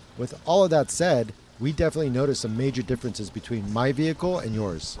 However, with all of that said, we definitely noticed some major differences between my vehicle and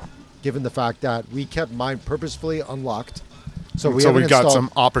yours, given the fact that we kept mine purposefully unlocked. So we got installed- some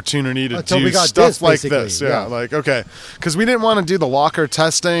opportunity to Until do we got stuff this, like basically, this. yeah. Like, okay. Because we didn't want to do the locker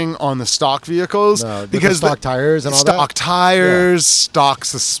testing on the stock vehicles. No, with because the stock tires and all that? Stock tires, stock 'Cause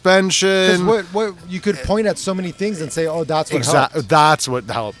suspension. what you could point at so many things and say, "Oh, that's what Exactly. helped." That's what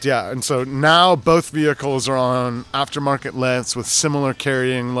helped. Yeah. And so now both vehicles are on aftermarket lifts with similar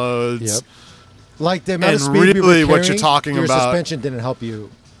carrying loads. Yep. Like the amount of And speed we were really what you're carrying, talking your about- suspension didn't help you,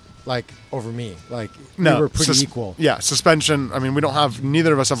 like over me. Like No, we were pretty equal. Yeah, suspension. I mean,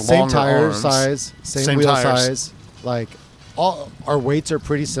 neither of us have Same longer tire arms. size, same Same wheel tires. size. Like all our weights are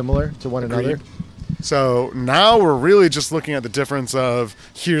pretty similar to one another. Agreed. So now we're really just looking at the difference of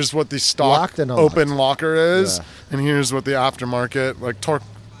here's what the stock Locked and unlocked. open locker is, Yeah. and here's what the aftermarket like Torque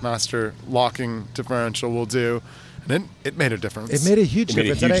Master locking differential will do, and it made a difference. It made a huge It made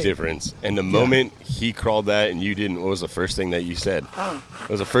a difference. huge difference. And the moment he crawled that and you didn't, what was the first thing that you said? What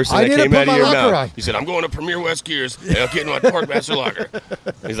was the first thing I that didn't came put out of my your locker mouth? on. You said, I'm going to Premier West Gears and I'm getting my Torque Master locker.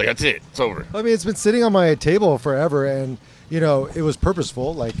 He's like, that's it. It's over. I mean, it's been sitting on my table forever, and you know, it was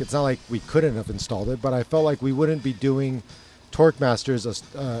purposeful. Like it's not like we couldn't have installed it, but I felt like we wouldn't be doing Torque Masters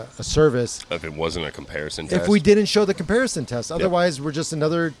a service If it wasn't a comparison test. if we didn't show the comparison test. Otherwise, we're just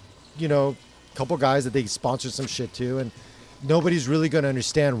another, you know, couple guys that they sponsor some shit to, and nobody's really going to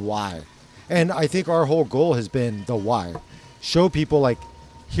understand why. And I think our whole goal has been the why. Show people, like,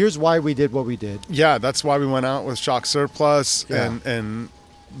 here's why we did what we did. Yeah, that's why we went out with Shock Surplus Yeah. and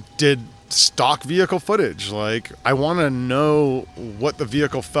did stock vehicle footage. Like, I want to know what the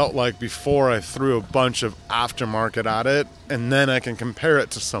vehicle felt like before I threw a bunch of aftermarket at it, and then I can compare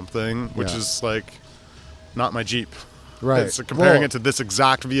it to something which Yeah. is like not my Jeep. Right. So comparing Well- it to this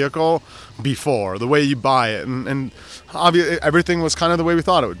exact vehicle before, the way you buy it, and obviously everything was kind of the way we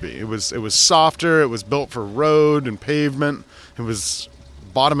thought it would be. It was softer. It was built for road and pavement. It was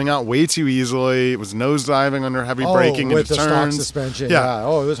bottoming out way too easily. It was nosediving under heavy braking with into the stock turns. suspension. Yeah. Yeah.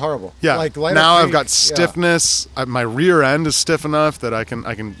 Oh, it was horrible. Yeah. Like light now up I've got creek, yeah. stiffness. My rear end is stiff enough that I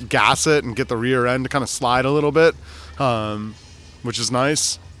can gas it and get the rear end to kind of slide a little bit, which is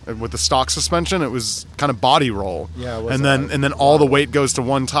nice. With the stock suspension, it was kind of body roll. Yeah, it was and then all the weight goes to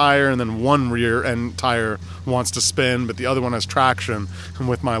one tire, and then one rear end tire wants to spin, but the other one has traction. And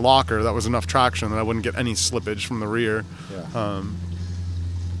with my locker, that was enough traction that I wouldn't get any slippage from the rear. Yeah.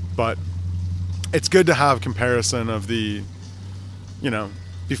 But it's good to have comparison of the,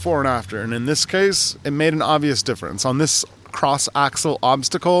 before and after. And in this case, it made an obvious difference. On this cross-axle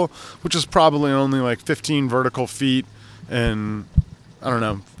obstacle, which is probably only like 15 vertical feet and,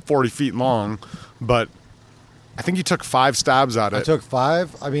 40 feet long, but I think you took 5 stabs at it. I took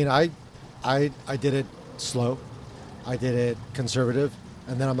 5. I mean, I did it slow. I did it conservative.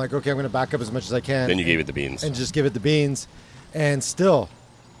 And then I'm like, okay, I'm going to back up as much as I can. Then you gave it the beans. And just give it the beans. And still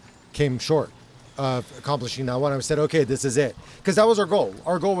came short of accomplishing that one. I said, okay, this is it. Because that was our goal.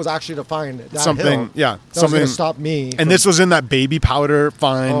 Our goal was actually to find that something, hill that was going to stop me. And this was in that baby powder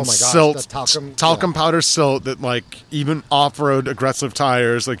fine Oh my gosh, silt, the talcum, powder silt that, like, even off-road aggressive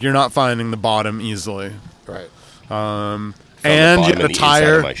tires, like, you're not finding the bottom easily. Right. And you had a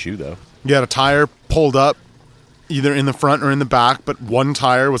tire. Of my shoe, though. You had a tire pulled up either in the front or in the back, but one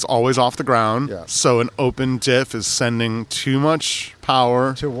tire was always off the ground. Yeah. So an open diff is sending too much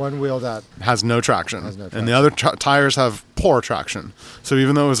power. To one wheel that has no traction. Has no And the other tires have poor traction. So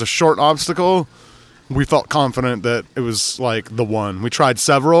even though it was a short obstacle, we felt confident that it was like the one. We tried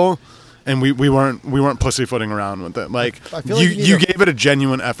several, and we weren't pussyfooting around with it. Like, I feel like you gave it a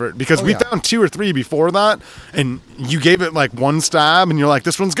genuine effort, because we found 2 or 3 before that, and you gave it like one stab, and you're like,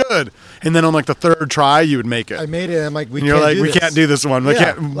 this one's good. And then on like the 3rd try, you would make it. I made it. And I'm like, we can't do this one. We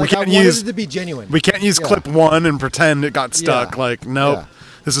Yeah. can't. Like, We can't I wanted use it to be genuine. We can't use clip 1 and pretend it got stuck. Yeah. Like, nope. Yeah.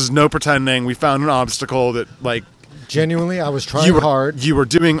 This is no pretending. We found an obstacle that, like, Genuinely, I was trying hard. You were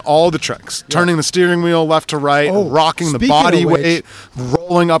doing all the tricks, turning the steering wheel left to right, rocking the speaking body of which- weight,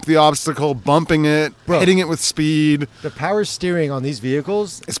 rolling up the obstacle, bumping it, Bro. hitting it with speed. The power steering on these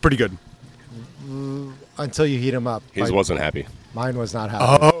vehicles, It's pretty good. until you heat them up. His wasn't happy. Mine was not happy.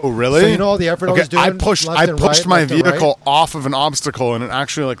 Oh, really? So you know all the effort I was doing? I pushed left and right, my left and right? vehicle off of an obstacle, and it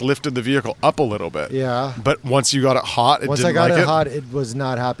actually like lifted the vehicle up a little bit. Yeah. But once you got it hot, Once didn't I got like it hot, it was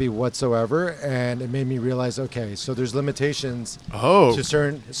not happy whatsoever, and it made me realize, okay, so there's limitations to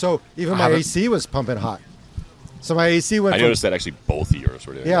certain. So even my AC was pumping hot. So my AC went. I noticed that actually both of yours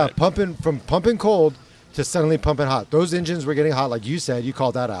were doing that. pumping cold to suddenly pumping hot. Those engines were getting hot, like you said. You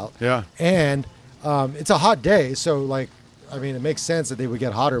called that out. Yeah. And it's a hot day, so like, I mean, it makes sense that they would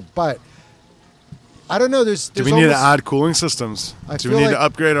get hotter, but I don't know. There's Do we need to add cooling systems? Do we need to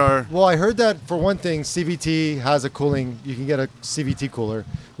upgrade our? Well, I heard that for one thing, CVT has a cooling. You can get a CVT cooler,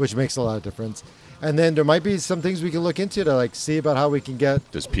 which makes a lot of difference. And then there might be some things we can look into to like see about how we can get.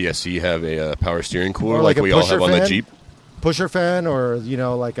 Does PSC have a power steering cooler Or like a we all pusher have on the fan? Jeep? Pusher fan, or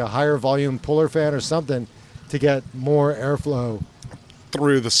like a higher volume puller fan or something to get more airflow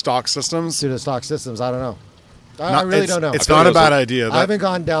through the stock systems. To the stock systems. I don't know. I really don't know. It's not a bad idea. I haven't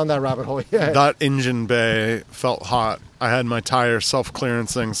gone down that rabbit hole yet. That engine bay felt hot. I had my tire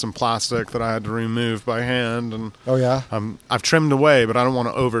self-clearancing some plastic that I had to remove by hand, and oh yeah, I've trimmed away, but I don't want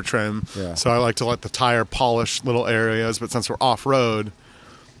to over trim. Yeah. So I like to let the tire polish little areas. But since we're off road,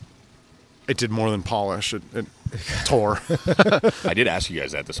 it did more than polish. It tore. I did ask you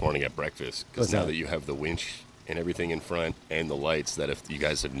guys that this morning at breakfast, because What's now that? that you have the winch and everything in front and the lights, that if you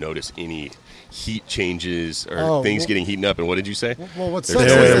guys have noticed any heat changes or things getting heated up, and what did you say? Well, what's There's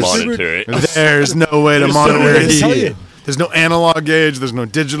no way to monitor it. There's no way to monitor way to tell heat. you. There's no analog gauge. There's no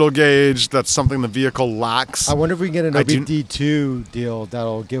digital gauge. That's something the vehicle lacks. I wonder if we can get an OBD2 deal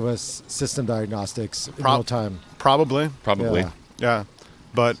that'll give us system diagnostics in real time. Probably. Yeah.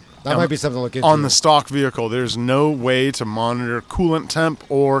 But that might be something to look into. On the stock vehicle, there's no way to monitor coolant temp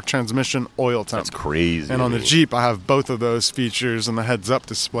or transmission oil temp. That's crazy. And on the Jeep, I have both of those features and the heads-up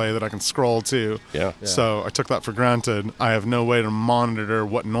display that I can scroll to. Yeah. So I took that for granted. I have no way to monitor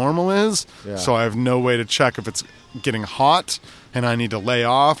what normal is, Yeah. so I have no way to check if it's getting hot and I need to lay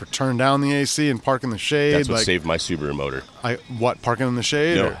off or turn down the AC and park in the shade. That's what saved my Subaru motor. Parking in the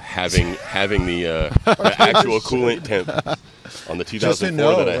shade? No, or? having the actual coolant temp on the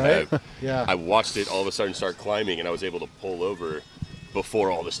 2004 that I have. Yeah. I watched it all of a sudden start climbing, and I was able to pull over before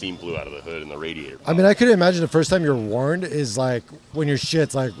all the steam blew out of the hood and the radiator. I mean, I could imagine the first time you're warned is like when your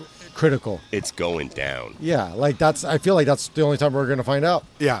shit's like critical. It's going down. Yeah, like I feel like that's the only time we're going to find out.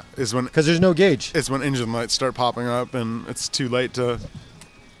 Yeah, is when because there's no gauge. It's when engine lights start popping up, and it's too late to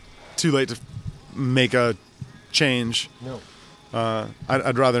make a change. No.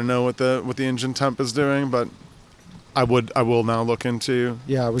 I'd rather know what the engine temp is doing, but I will now look into.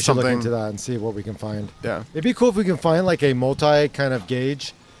 Yeah, we should look into that and see what we can find. Yeah, it'd be cool if we can find like a multi kind of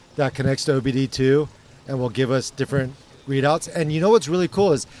gauge that connects to OBD2 and will give us different readouts. And you know what's really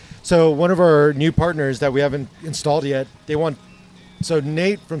cool is, so one of our new partners that we haven't installed yet, so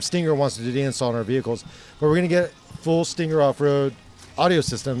Nate from Stinger wants to do the install on our vehicles, but we're going to get full Stinger off-road audio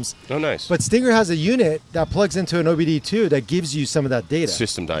systems. Oh, nice. But Stinger has a unit that plugs into an OBD2 that gives you some of that data.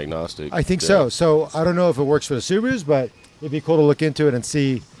 System diagnostic. I think so. So I don't know if it works for the Subarus, but it'd be cool to look into it and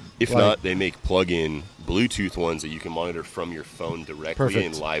see. If not, they make plug-in Bluetooth ones that you can monitor from your phone directly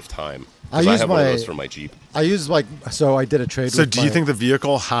in live time. I have one of those for my Jeep. I use I did a trade. So do you think the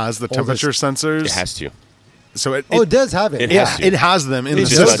vehicle has the temperature sensors? It has to. So it does have it. It has them in the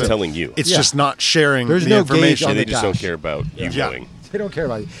system. system. It's just not telling you. It's just not sharing There's the no information. gauge on they the just dash. don't care about you knowing. They don't care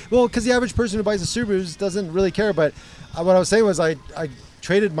about it. Well, because the average person who buys a Subaru doesn't really care. But what I was saying was I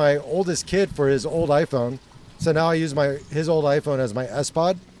traded my oldest kid for his old iPhone. So now I use his old iPhone as my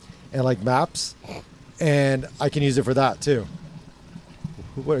S-Pod and like maps. And I can use it for that too.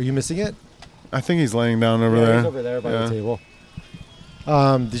 What, are you missing it? I think he's laying down over there. He's over there by the table.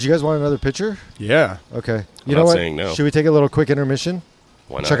 Did you guys want another picture? Yeah. Okay. I'm not saying no. Should we take a little quick intermission?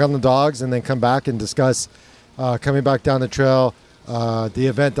 Why not? Check on the dogs and then come back and discuss coming back down the trail, the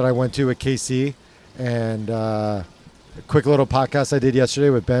event that I went to at KC, and a quick little podcast I did yesterday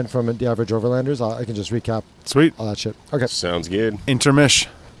with Ben from The Average Overlanders. I can just recap Sweet. all that shit. Okay. Sounds good. Intermish.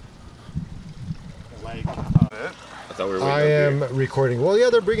 I thought we were I am recording. Well, yeah,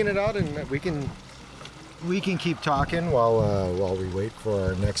 they're bringing it out, and we can keep talking while we wait for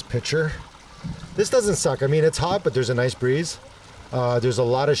our next picture. This doesn't suck. I mean, it's hot, but there's a nice breeze. There's a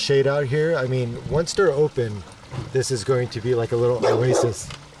lot of shade out here. I mean, once they're open, this is going to be like a little oasis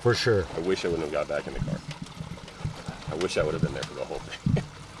for sure. I wish I wouldn't have got back in the car. I wish I would have been there for the whole thing.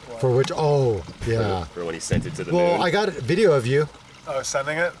 For which, oh, yeah. For when he sent it to the Well, moon. I got a video of you. Oh,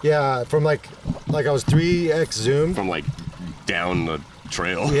 sending it? Yeah, from like I was 3x zoomed. From like down the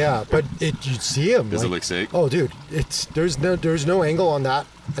trail. Yeah, but you see him. Does it look sick? Oh, dude, there's no angle on that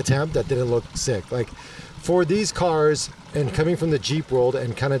attempt that didn't look sick. Like for these cars and coming from the Jeep world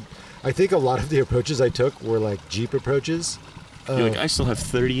and kind of, I think a lot of the approaches I took were like Jeep approaches. You're like, I still have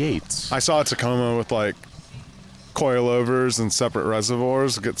 38s. I saw a Tacoma with like coilovers and separate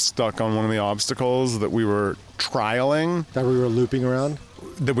reservoirs get stuck on one of the obstacles that we were trialing. That we were looping around.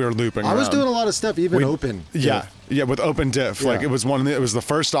 I was doing a lot of stuff, even open. Yeah, with open diff. Yeah. Like it was the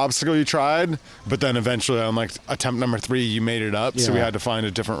first obstacle you tried, but then eventually on like attempt number 3, you made it up. So we Yeah. had to find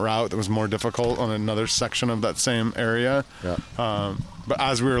a different route that was more difficult on another section of that same area. Yeah. But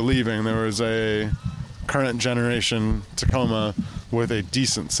as we were leaving, there was a current generation Tacoma with a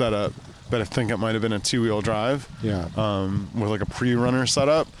decent setup, but I think it might have been a 2-wheel drive. Yeah. With like a pre-runner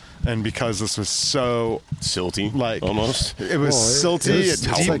setup. And because this was so Silty, like almost. it was silty,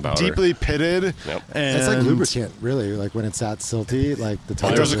 it's like deeply pitted, Yep. and It's like lubricant, really. Like when it's that silty, like the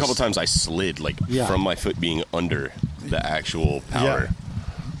tires. There was a couple times I slid from my foot being under the actual power.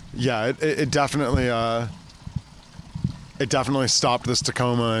 Yeah, it definitely stopped this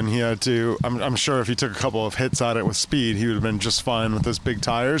Tacoma, and he had to. I'm sure if he took a couple of hits at it with speed, he would have been just fine with those big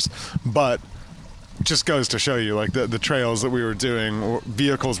tires, but. Just goes to show you, like the trails that we were doing,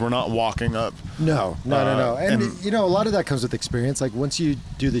 vehicles were not walking up. No. And you know, a lot of that comes with experience. Like once you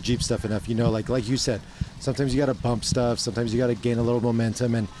do the Jeep stuff enough, you know, like you said, sometimes you got to bump stuff. Sometimes you got to gain a little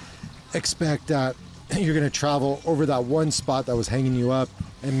momentum and expect that you're going to travel over that one spot that was hanging you up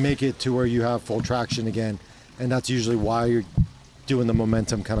and make it to where you have full traction again. And that's usually why you're doing the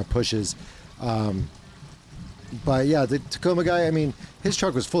momentum kind of pushes. But yeah, the Tacoma guy, I mean, his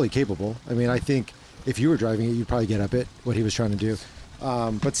truck was fully capable. I mean, I think if you were driving it, you'd probably get up it, what he was trying to do.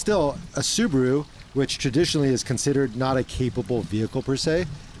 But still, a Subaru, which traditionally is considered not a capable vehicle per se,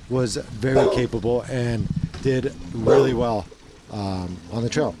 was very capable and did really well on the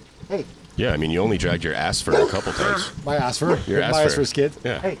trail. Hey. Yeah, I mean, you only dragged your ass for a couple times. My ass for? Your ass my ass for for skid?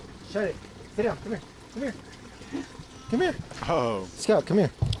 Yeah. Hey, shut it. Sit down. Come here. Come here. Come here. Oh, Scout, come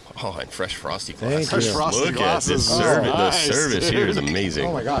here. Oh, and fresh frosty Thank glasses. you. Frosty Look glasses. at this Oh, service. The nice, service here is amazing.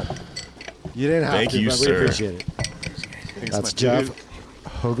 Oh my God. You didn't have Thank to, you, but sir. we appreciate it. Thanks, That's my Jeff dude.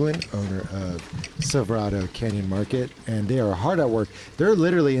 Hoagland, owner of Silverado Canyon Market, and they are hard at work. They're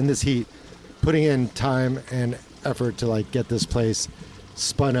literally in this heat, putting in time and effort to like get this place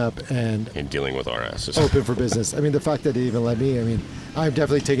spun up and dealing with our asses. open for business. I mean, the fact that he even let me, I mean, I've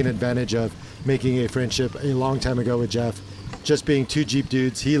definitely taken advantage of making a friendship a long time ago with Jeff. Just being two Jeep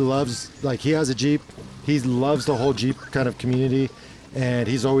dudes. He loves, like, he has a Jeep. He loves the whole Jeep kind of community, and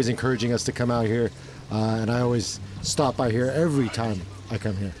he's always encouraging us to come out here. And I always stop by here every time I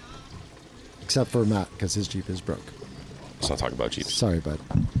come here, except for Matt, because his Jeep is broke. Let's not talk about Jeeps. Sorry, bud.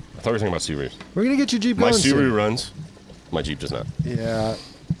 I thought we were talking about Subarus. We're gonna get your Jeep My going Subaru soon. runs. My Jeep does not. Yeah.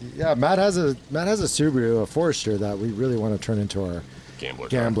 Matt has a Subaru, a Forester that we really want to turn into our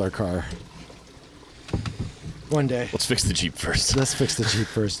gambler car. One day. Let's fix the Jeep first. Let's fix the Jeep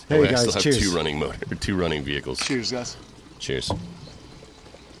first. Oh, Hey I guys, still have cheers. two running vehicles. Cheers, guys. Cheers.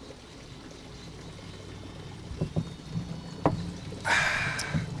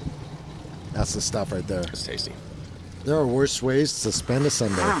 That's the stuff right there. It's tasty. There are worse ways to spend a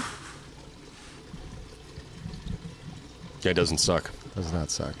Sunday. Yeah, it doesn't suck. Does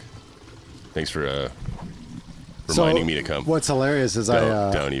not suck. Thanks for reminding me to come. What's hilarious is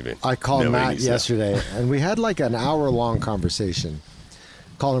Don't even. I called Nobody Matt needs that. yesterday, and we had like an hour-long conversation.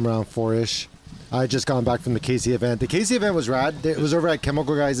 Called him around 4-ish. I had just gone back from the Casey event. The Casey event was rad. It was over at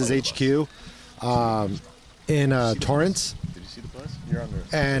Chemical Guys' HQ in Torrance. Did you see the bus? You're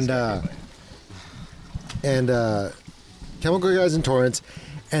under. And Chemical Guys in Torrance,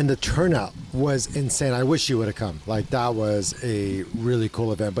 and the turnout was insane. I wish you would have come. Like, that was a really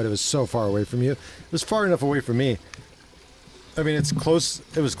cool event, but it was so far away from you. It was far enough away from me. I mean, it's close.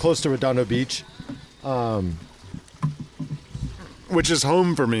 It was close to Redondo Beach. Which is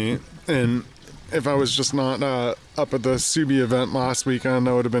home for me. And if I was just not up at the Subie event last weekend,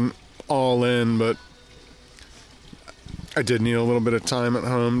 I would have been all in. But I did need a little bit of time at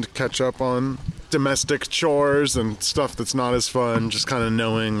home to catch up on domestic chores and stuff that's not as fun. Just kind of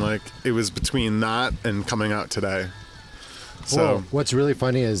knowing, like, it was between that and coming out today. So Well, what's really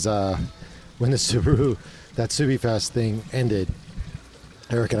funny is when the that Subie Fest thing ended,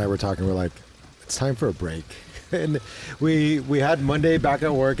 Eric and I were talking. We're like, it's time for a break. And we had Monday back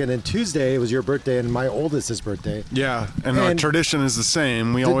at work, and then Tuesday it was your birthday and my oldest's birthday. yeah, and our And tradition is the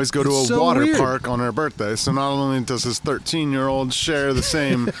same. We always go to it's a so water weird. park on our birthday. So not only does his 13-year-old share the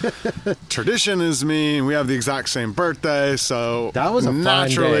same tradition as me, and we have the exact same birthday. So That was a fun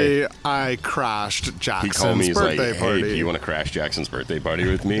naturally day. I crashed He Jackson's called me. He's like, birthday "Hey, party. do you want to crash Jackson's birthday party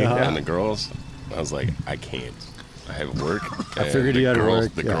with me and the girls?" I was like, "I can't. I have work." I figured the you had girls,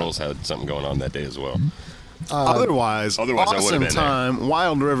 work, The yeah. girls had something going on that day as well. Otherwise, I would've awesome been there. time.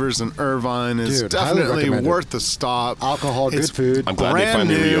 Wild Rivers in Irvine is Dude, highly definitely recommend it. worth the stop. Alcohol, It's good food. I'm glad they brand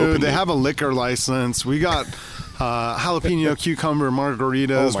finally new. reopened They it. have a liquor license. We got jalapeno cucumber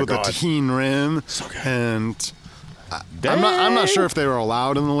margaritas Oh my with God. a tahini rim, So good. and I'm not sure if they were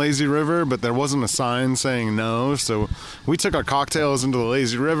allowed in the Lazy River, but there wasn't a sign saying no. So we took our cocktails into the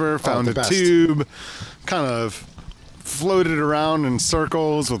Lazy River, found the a best. tube, kind of floated around in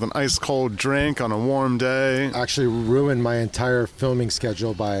circles with an ice cold drink on a warm day. Actually ruined my entire filming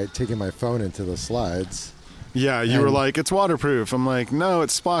schedule by taking my phone into the slides. Yeah, you were And- like, it's waterproof. I'm like, no,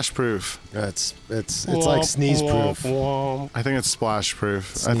 it's splash proof. It's like sneeze proof. I think it's splash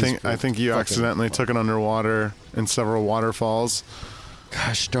proof. Sneeze I think you proof. accidentally took it underwater in several waterfalls.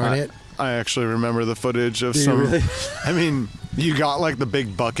 Gosh darn it. I actually remember the footage of Do you some. really? I mean, you got like the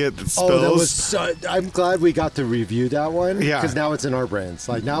big bucket that spills. Oh, that was so. I'm glad we got to review that one. Yeah. Because now it's in our brains.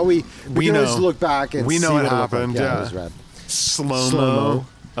 Like now we We can always know. look back and We know see what what it looked happened, Like. yeah. It was rad. slow-mo, Slow-mo.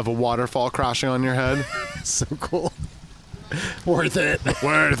 of a waterfall crashing on your head. So cool. Worth it.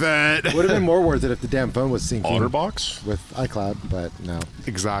 Worth it. Would have been more worth it if the damn phone was syncing Otterbox? with iCloud, but no.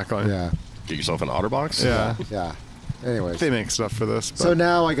 Exactly. Yeah. Get yourself an Otterbox? Yeah. Yeah. Anyways. They make stuff for this. But So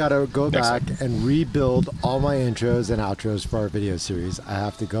now I gotta go Next back and rebuild all my intros and outros for our video series. I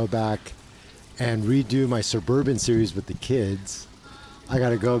have to go back and redo my Suburban series with the kids. I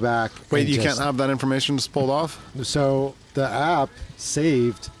gotta go back. wait, and you just- can't have that information just pulled off? So the app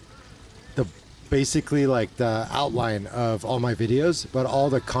saved the basically like the outline of all my videos, but all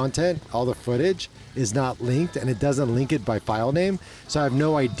the content, all the footage is not linked, and it doesn't link it by file name. So I have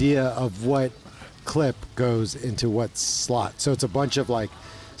no idea of what clip goes into what slot. So it's a bunch of like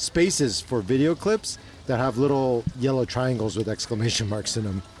spaces for video clips that have little yellow triangles with exclamation marks in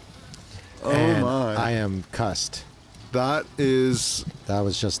them. Oh And my. I am cussed. That is That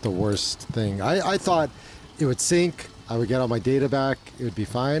was just the worst thing. I thought it would sync, I would get all my data back, it would be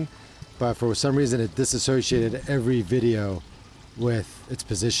fine. But for some reason, it disassociated every video with its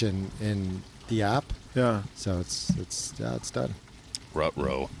position in the app. yeah. So it's done.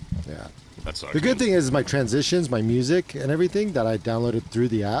 Rut-row. Yeah. That sucks. The good thing is my transitions, my music, and everything that I downloaded through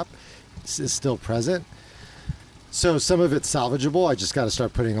the app is still present. So some of it's salvageable. I just got to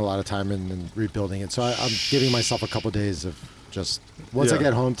start putting a lot of time in and rebuilding it. So I'm giving myself a couple days of just once I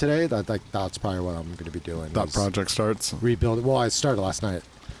get home today. That's probably what I'm going to be doing. That project starts. Rebuild it. Well, I started last night,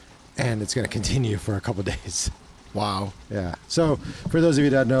 and it's going to continue for a couple days. Wow. Yeah. So for those of you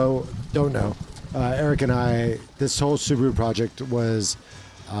that don't know, Eric and I, this whole Subaru project was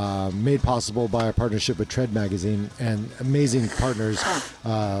made possible by a partnership with Tread Magazine and amazing partners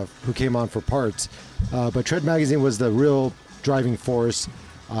who came on for parts. But Tread Magazine was the real driving force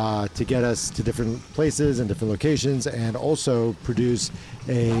to get us to different places and different locations, and also produce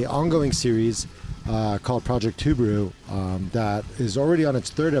a ongoing series called Project Subaru that is already on its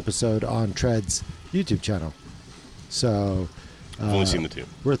 3rd episode on Tread's YouTube channel. So I've only seen the 2.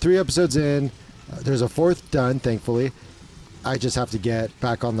 We're 3 episodes in. There's a 4th done, thankfully. I just have to get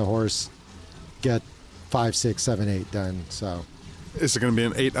back on the horse, get 5, 6, 7, 8 done. So, is it going to be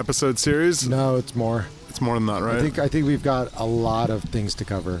an 8-episode series? No, it's more. It's more than that, right? I think we've got a lot of things to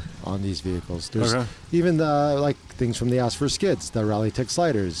cover on these vehicles. There's even the things from the Ask for Skids, the Rally Tech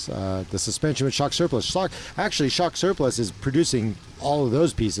sliders, the suspension with Shock Surplus. Shock Surplus is producing all of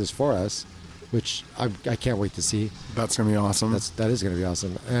those pieces for us, which I can't wait to see. That's gonna be awesome. That is gonna be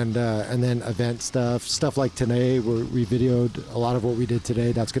awesome. And then event stuff like today, where we videoed a lot of what we did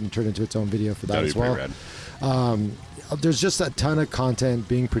today. That's gonna turn into its own video for that as well. Rad. There's just a ton of content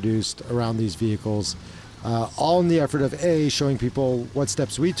being produced around these vehicles, all in the effort of A, showing people what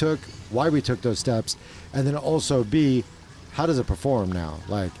steps we took, why we took those steps, and then also B, how does it perform now,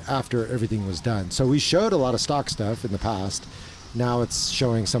 like after everything was done. So we showed a lot of stock stuff in the past. Now it's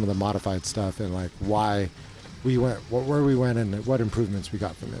showing some of the modified stuff and like why we went, where we went, and what improvements we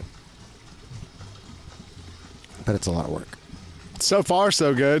got from it. But it's a lot of work. So far,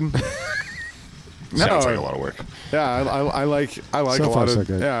 so good. Sounds like a lot of work. Yeah, I like So a far, lot so of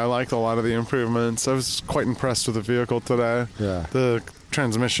good. I liked a lot of the improvements. I was quite impressed with the vehicle today. Yeah. The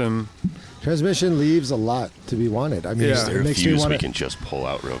transmission leaves a lot to be wanted. I mean, Yeah. Is there it a makes me fuse want we to. can just pull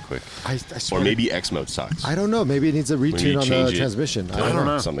out real quick? I swear Or maybe X mode sucks. I don't know. Maybe it needs a retune on the change it. transmission. I don't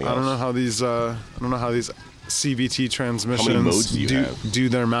know. Something I don't know else. how these CVT transmissions How many modes do you have? do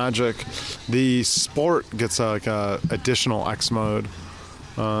their magic. The Sport gets like a additional X mode.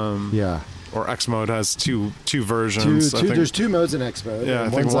 Yeah. Or X mode has two versions. There's 2 modes in X mode. Yeah, I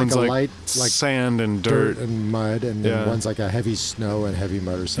and think one's like a like light, like sand and dirt dirt. and mud, and then Yeah. one's like a heavy snow and heavy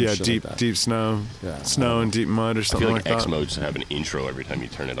mud or something. Yeah, like that. deep snow. Yeah. Snow and deep mud or I something feel like X that. mode should have an intro every time you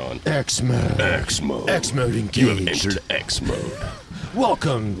turn it on. X mode. X mode. X mode engaged. You have entered X mode.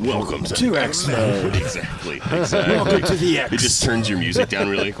 Welcome to X mode. Exactly. Welcome to the X. It just turns your music down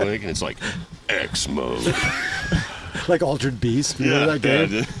really quick, and it's like X mode. Like Altered Beast. You know that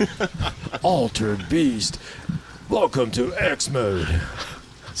game? Altered Beast. Welcome to X mode.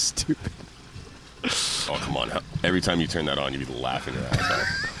 Stupid. Oh, come on. Every time you turn that on, you'd be laughing your ass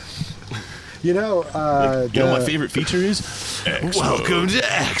off. You know, You know what my favorite feature is? X Welcome mode.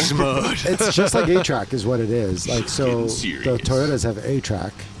 to X mode. it's just like A-Track is what it is. Like, so Getting the serious. Toyotas have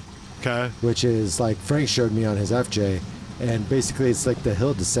A-Track, Okay. which is like Frank showed me on his FJ, and basically it's like the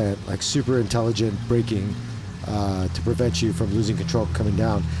hill descent, like super intelligent braking to prevent you from losing control coming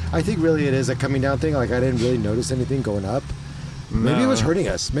down. I think really it is a coming down thing. Like I didn't really notice anything going up. Maybe it was hurting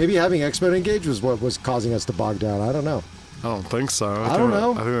us. Maybe having X mode engaged was what was causing us to bog down. I don't know. I don't think so. I don't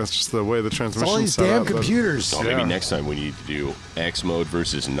know. I think that's just the way the It's transmission. all these damn computers. So maybe next time we need to do X mode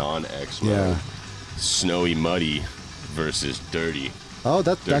versus non-X mode. Yeah. Snowy, muddy versus dirty. Oh,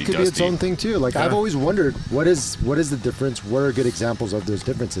 that Dirty, could be its dusty. own thing too. Like I've always wondered what is the difference? What are good examples of those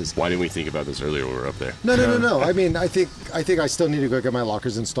differences? Why didn't we think about this earlier when we were up there? No. I mean, I think I still need to go get my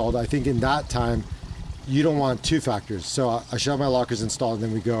lockers installed. I think in that time, you don't want 2 factors. So I should have my lockers installed, and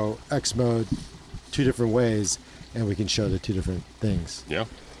then we go X mode 2 different ways, and we can show the 2 different things Yeah.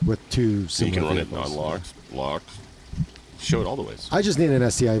 with 2 So you similar can run it vehicles. non-locked, locked. Show it all the ways. I just need an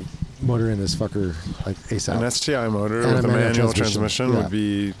STI motor in this fucker like ASAP. An STI motor And with a a manual manual transmission, transmission yeah. would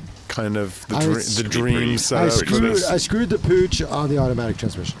be kind of the, I the screwed dream I setup. for this. I screwed the pooch on the automatic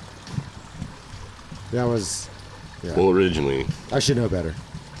transmission. That was. Yeah. Well, originally I should know better.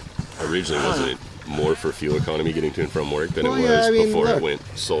 wasn't it more for fuel economy getting to and from work than Well, it was yeah, I mean, before look. it went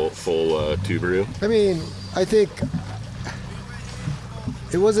full Subaru? I mean, I think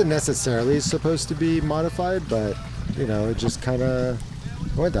it wasn't necessarily supposed to be modified, but you know, it just kind of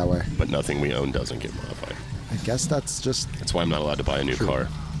went that way. But nothing we own doesn't get modified. I guess that's just That's why I'm not allowed to buy a new car.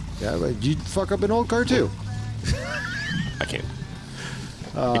 yeah. But you fuck up an old car too. I can't.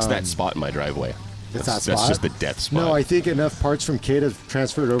 It's that spot in my driveway. It's that That's spot? just the death spot. No, I think enough parts from Kate have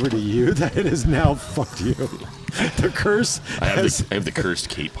transferred over to you that it has now fucked you. The curse. I have the cursed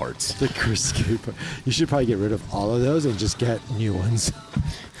Kate parts. The cursed Kate. You should probably get rid of all of those and just get new ones.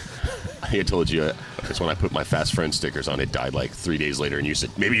 I think I told you that's when I put my fast friend stickers on. It died like 3 days later, and you said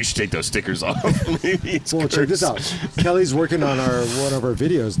maybe you should take those stickers off. Maybe it's Well, check this cursed. out. Kelly's working on one of our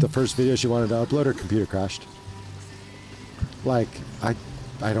videos. The first video she wanted to upload, her computer crashed. Like, I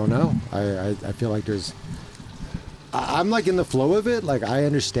don't know. I feel like I'm like in the flow of it. Like, I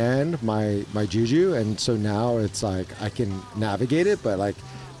understand my juju, and so now it's like I can navigate it, but like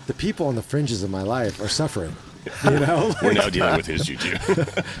the people on the fringes of my life are suffering. You know? We're now dealing with his juju.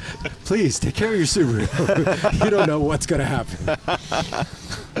 Please take care of your Subaru. You don't know what's going to happen.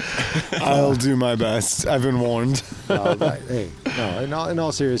 I'll do my best. I've been warned. Hey, no. In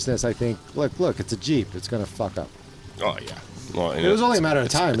all seriousness, I think look, it's a Jeep. It's going to fuck up. Oh yeah. Well, It was only a matter of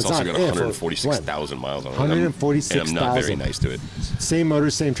time. It's It's also not got if or 146,000 miles on it. 146,000. And I'm not very nice to it. Same motor,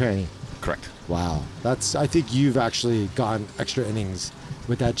 same tranny. Correct. Wow, I think you've actually gone extra innings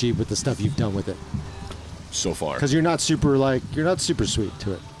with that Jeep with the stuff you've done with it. So far. Because you're not super sweet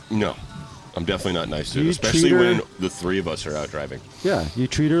to it. No. I'm definitely not nice to it, You especially treat her- when the three of us are out driving. Yeah, you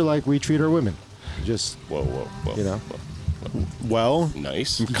treat her like we treat our women. Just Whoa. You know. Well,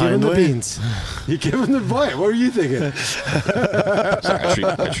 Nice. give them the kindly. beans. You give them the boy. What were you thinking? Sorry,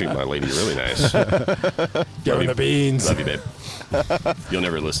 I treat my lady really nice. Give them the beans. Love you, babe. You'll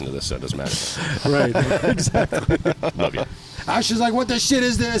never listen to this, so it doesn't matter. Right. Exactly. Love you. Ash is like, what the shit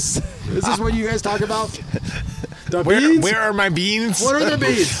is this? Is this what you guys talk about? The beans? Where are my beans? What are the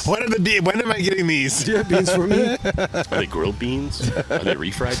beans? What are the beans? When am I getting these? Do you have beans for me? Are they grilled beans? Are they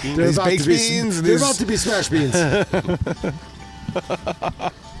refried beans? They're These about baked to be, beans, They're these- about to be smashed beans.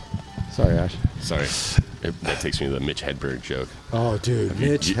 Sorry, Ash. Sorry. That takes me to the Mitch Hedberg joke. Oh, dude,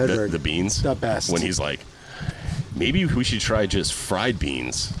 Mitch You- Hedberg. the beans. The best. When he's like, maybe we should try just fried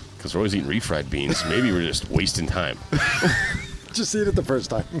beans because we're always eating refried beans. Maybe we're just wasting time. Just eat it the first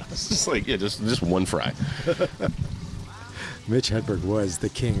time. It's just like, yeah, just one fry. Mitch Hedberg was the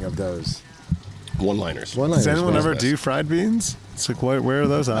king of those. One-liners. Does anyone was ever best. do fried beans? It's like, where are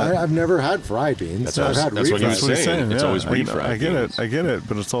those at? I've never had fried beans. I've had that's what he refried. was That's what he's saying. It's always refried I get beans. it. I get it.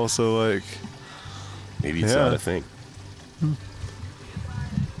 But it's also like, Maybe it's Yeah. not a thing.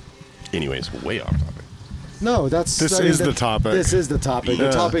 Anyways, way off topic. No, that's... This is the topic. This is the topic. Yeah.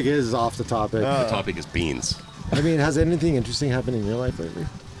 The topic is off the topic. The topic is beans. I mean, has anything interesting happened in your life lately?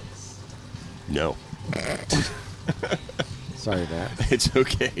 No. Sorry, Matt. It's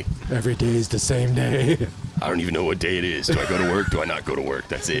okay. Every day is the same day. I don't even know what day it is. Do I go to work? Do I not go to work?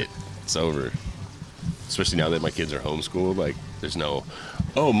 That's it. It's over. Especially now that my kids are homeschooled. Like, there's no,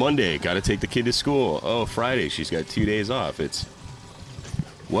 oh, Monday, got to take the kid to school. Oh, Friday, she's got 2 days off. It's,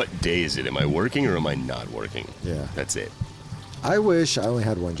 what day is it? Am I working or am I not working? Yeah. That's it. I wish I only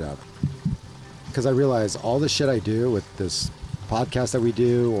had one job. Because I realize all the shit I do with this podcast that we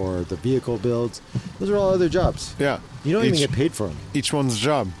do or the vehicle builds, those are all other jobs. yeah. You don't even Each- get paid for them. Each one's a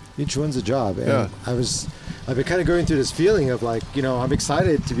job. Each one's a job. And Yeah. I've been kind of going through this feeling of like, you know, I'm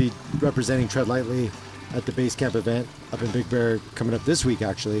excited to be representing Tread Lightly at the base camp event up in Big Bear coming up this week,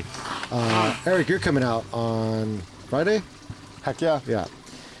 actually. Eric, you're coming out on Friday? Heck yeah. Yeah.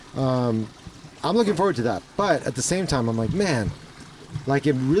 I'm looking forward to that. But at the same time, I'm like, man, like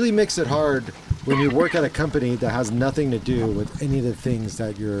it really makes it hard when you work at a company that has nothing to do with any of the things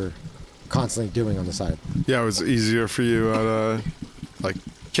that you're constantly doing on the side. Yeah, it was easier for you at like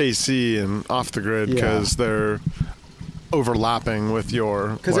KC and off the grid Yeah. because they're overlapping with your.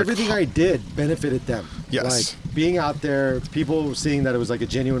 Because like, everything I did benefited them. Yes. Like being out there, people seeing that it was like a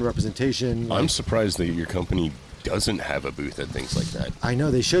genuine representation. I'm Like, surprised that your company doesn't have a booth at things like that. I know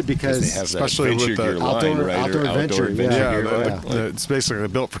they should Because because they have Especially that with adventure the gear line, outdoor- right? Or outdoor adventure, yeah. Yeah, Yeah. it's basically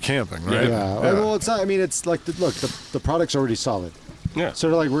built for camping, right? yeah. Well, it's not. I mean, it's like look, the product's already solid. Yeah. So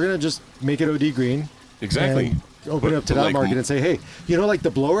they're like, we're gonna just make it OD green. Exactly. And open But- it up to but that like- market and say, hey, you know, like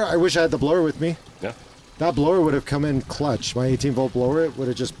the blower. I wish I had the blower with me. Yeah. That blower would have come in clutch. My 18-volt blower would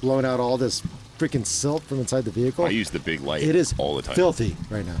have just blown out all this freaking silt from inside the vehicle. I use the big light It is all the time. filthy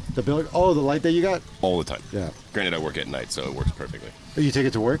right now. The light that you got. All the time. Yeah. Granted, I work at night, so it works perfectly. Oh, you take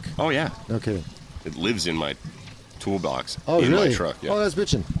it to work? Oh, yeah. No kidding. It lives in my toolbox Oh, in really? my truck. Yeah. Oh, that's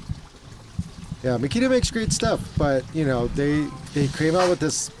bitching. Yeah, Makita makes great stuff, but you know they came out with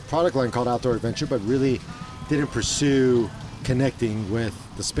this product line called Outdoor Adventure, but really didn't pursue connecting with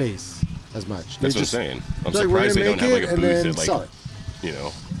the space as much. That's what I'm saying. I'm they're like, we're surprised they gonna don't have make like it a and booth then at like, sell it. you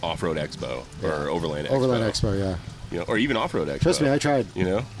know, Off-Road Expo or Overland Expo. Overland Expo, yeah. or even off-road expo. Trust me, I tried.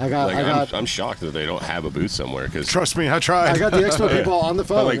 I'm shocked that they don't have a booth somewhere. Cause Trust me, I tried. I got the expo people on the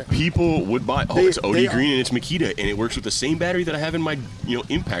phone. But like people would buy. It's OD Green and it's Makita, and it works with the same battery that I have in my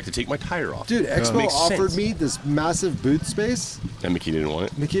Impact to take my tire off. Dude, Expo offered me this massive booth space. And Makita didn't want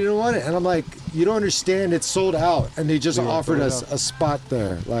it. Makita didn't want it, and I'm like, you don't understand. It's sold out, and they just offered us a spot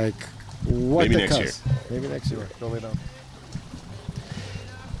there. Like, what? Maybe the next cuss? year. Maybe next year. Go lay down.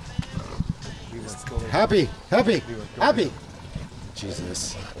 Happy.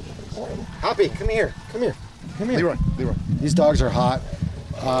 Jesus. Happy, come here. Leroy. These dogs are hot.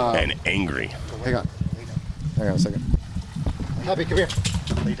 And angry. Hang on a second. Happy, come here.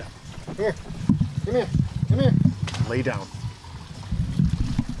 Lay down. Come here. Lay down.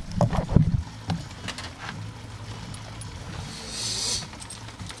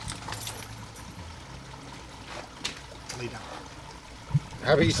 Lay down.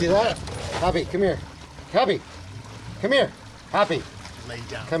 Happy, you see that? Happy, come here. Happy, come here. Happy, Lay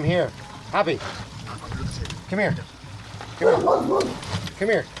down. come here. Happy, come here.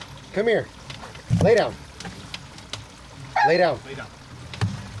 Come here. Lay down. Lay down.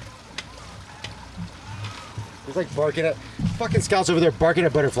 He's like barking at fucking Scout's over there barking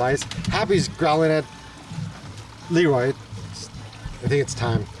at butterflies. Happy's growling at Leroy. I think it's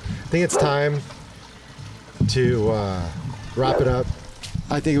time to wrap it up.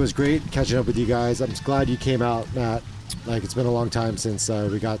 I think it was great catching up with you guys. I'm glad you came out, Matt. Like, it's been a long time since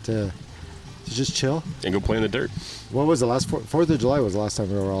we got to just chill. And go play in the dirt. What was the last 4th of July was the last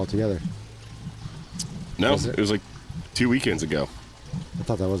time we were all together? No, it was like 2 weekends ago. I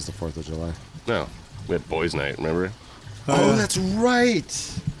thought that was the 4th of July. No, we had boys' night. Remember? Oh, that's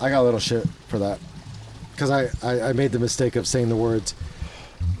right. I got a little shit for that because I made the mistake of saying the words,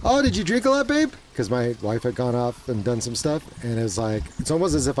 "Oh, did you drink a lot, babe?" Because my wife had gone off and done some stuff, and it was like, it's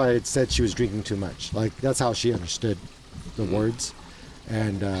almost as if I had said she was drinking too much. Like, that's how she understood the words,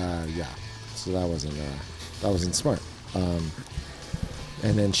 and so that wasn't smart.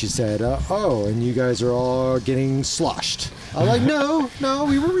 And then she said, "Oh, and you guys are all getting sloshed." I'm like, no,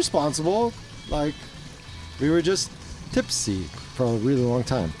 we were responsible. Like, we were just tipsy for a really long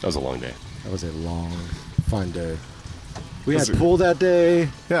time. That was a long day. That was a long, fun day. We had pool that day.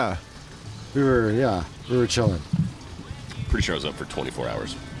 Yeah. We were chilling. Pretty sure I was up for 24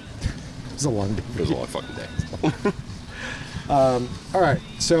 hours. It was a long day. It was a long fucking day. All right,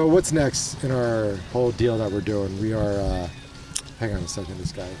 so what's next in our whole deal that we're doing? We are, hang on a second,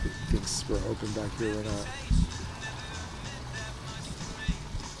 this guy thinks we're open back here or not.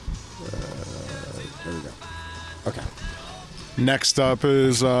 There we go. Okay. Next up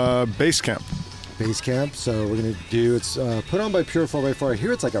is base camp. Base camp, so we're going to do, it's put on by Pure 4x4. I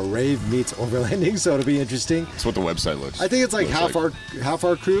hear it's like a rave meets overlanding, so it'll be interesting. That's what the website looks. I think it's like half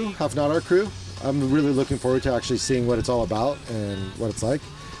our crew, half not our crew. I'm really looking forward to actually seeing what it's all about and what it's like.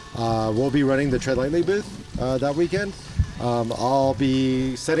 We'll be running the Tread Lightly booth that weekend. I'll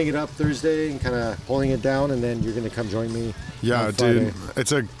be setting it up Thursday and kind of holding it down, and then you're going to come join me. Yeah, on Friday. dude,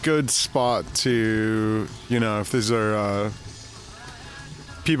 it's a good spot to, if these are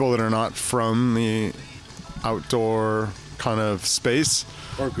people that are not from the outdoor kind of space.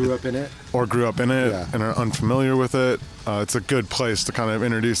 Or grew up in it. Yeah. And are unfamiliar with it. It's a good place to kind of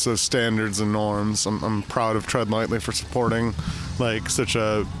introduce those standards and norms. I'm proud of Tread Lightly for supporting like such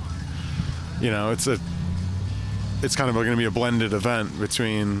a, it's kind of going to be a blended event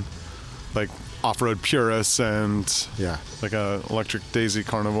between like off-road purists and like a electric daisy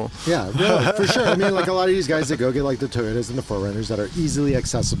carnival. Yeah, no, for sure. I mean, like a lot of these guys that go get like the Toyotas and the 4Runners that are easily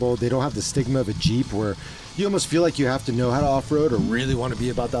accessible. They don't have the stigma of a Jeep where you almost feel like you have to know how to off-road or really want to be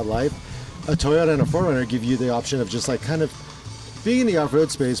about that life. A Toyota and a 4Runner give you the option of just like kind of being in the off-road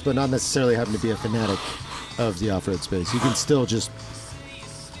space, but not necessarily having to be a fanatic of the off-road space. You can still just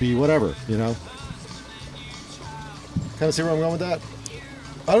be whatever, Kind of see where I'm going with that?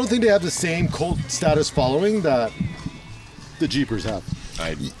 I don't think they have the same cult status following that the Jeepers have.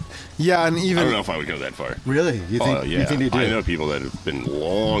 Yeah, and even I don't know if I would go that far. Really? You think? Yeah. You think they do? I know people that have been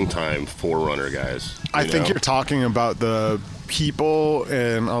long-time 4Runner guys. I think you're talking about the people,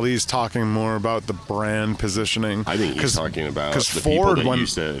 and Ali's talking more about the brand positioning. I think he's talking about because the Ford people that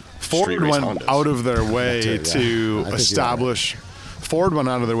used to Ford went Hondas. out of their way to establish. Ford went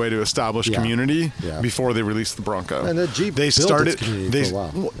out of their way to establish community before they released the Bronco. And the Jeep they built started. its community for a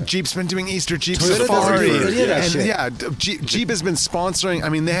while. Jeep's been doing Easter Jeep Toyota Safari, doesn't do any of that shit. Jeep has been sponsoring. I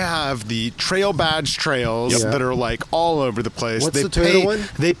mean, they have the trail badge trails that are like all over the place. What's the Toyota one?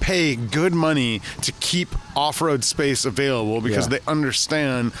 They pay good money to keep off-road space available because they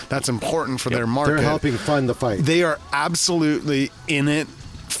understand that's important for their market. They're helping fund the fight. They are absolutely in it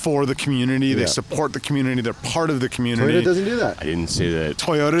for the community. They Yeah. support the community. They're part of the community. Toyota doesn't do that. I didn't say that.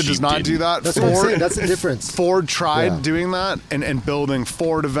 Toyota does Jeep not do didn't. that. That's what I'm saying. That's the difference. Ford tried Yeah. doing that and building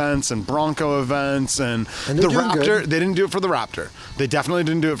Ford events and Bronco events and And the they're doing Raptor. good. They didn't do it for the Raptor. They definitely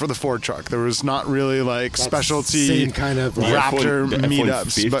didn't do it for the Ford truck. There was not really like That's specialty same kind of, The like, Raptor the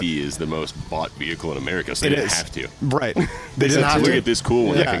meetups. But F-150 is the most bought vehicle in America, so they it didn't is. have to. Right. They They didn't said, have look to. at this cool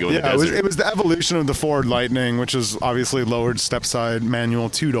one that can go in the it was, desert. it was the evolution of the Ford Lightning, which is obviously lowered step side manual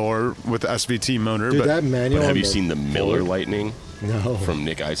 2-door with the SVT motor. Dude, but that manual. But have on you the seen the Miller Ford- Lightning No. from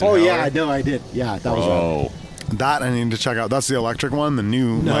Nick Eisenhower? Oh yeah, no, I did. Yeah, that was right. Oh, that I need to check out. That's the electric one, the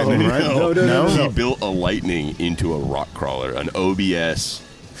new No. Lightning, right? No. He built a Lightning into a rock crawler, an OBS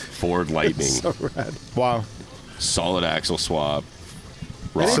Ford Lightning, So rad. Wow. solid axle swap.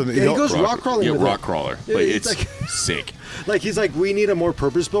 And So it, you and don't- it goes rock crawling. Yeah, with rock it. crawler. Yeah, But it's it's like- sick. Like he's like, we need a more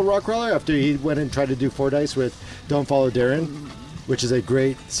purpose-built rock crawler after he went and tried to do Fordyce with Don't Follow Darren, which is a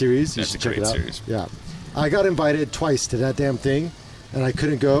great series. You That's should a check great it out. series. Yeah, I got invited twice to that damn thing, and I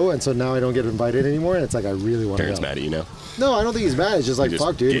couldn't go, and so now I don't get invited anymore. And it's like I really want to Darren's go. mad at you now. No, I don't think he's mad. It's just like, He just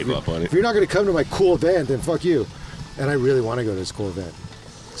fuck, dude. gave up on it. If you're not going to come to my cool event, then fuck you. And I really want to go to this cool event,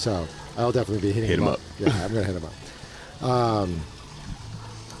 so I'll definitely be hitting Hit him him up. up. Yeah, I'm gonna hit him up.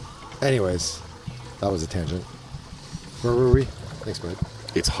 Anyways, that was a tangent. Where were we? Thanks, bud.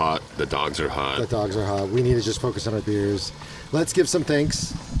 It's hot. The dogs are hot. The dogs are hot. We need to just focus on our beers. Let's give some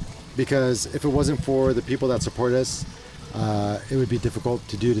thanks, because if it wasn't for the people that support us, it would be difficult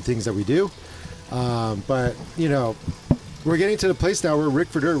to do the things that we do. But, you know, we're getting to the place now where Rick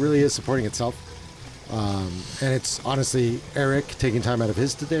for Dirt really is supporting itself. And it's honestly Eric taking time out of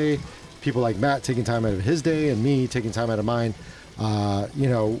his day, people like Matt taking time out of his day, and me taking time out of mine. You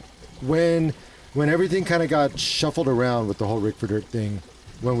know, when everything kind of got shuffled around with the whole Rick for Dirt thing,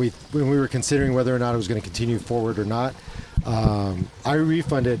 when we were considering whether or not it was going to continue forward or not, I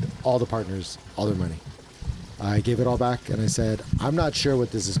refunded all the partners all their money. I gave it all back, and I said, I'm not sure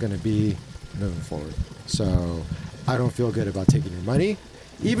what this is going to be moving forward. So I don't feel good about taking your money.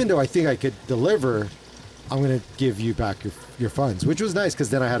 Even though I think I could deliver, I'm going to give you back your funds, which was nice,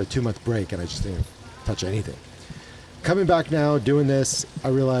 because then I had a 2-month break, and I just didn't touch anything. Coming back now, doing this, I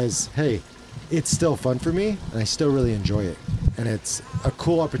realize, hey, it's still fun for me, and I still really enjoy it. And it's a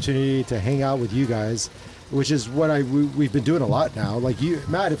cool opportunity to hang out with you guys, which is what we've been doing a lot now. Like you,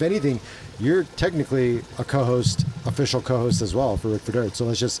 Matt, if anything, you're technically a co-host, official co-host as well for Rick for Dirt. So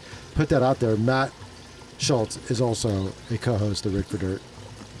let's just put that out there. Matt Schultz is also a co-host of Rick for Dirt,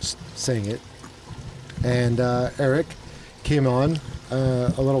 saying it. And Eric came on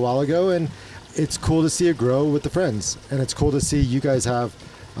a little while ago, and it's cool to see it grow with the friends. And it's cool to see you guys have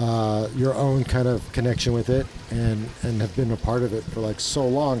your own kind of connection with it and have been a part of it for like so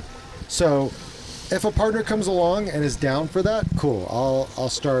long. So if a partner comes along and is down for that, cool. I'll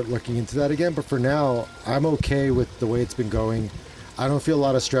start looking into that again. But for now, I'm okay with the way it's been going. I don't feel a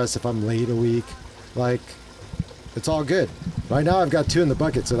lot of stress if I'm late a week. Like, it's all good. Right now, I've got 2 in the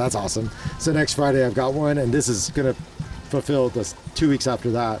bucket, so that's awesome. So next Friday, I've got 1, and this is going to fulfill this 2 weeks after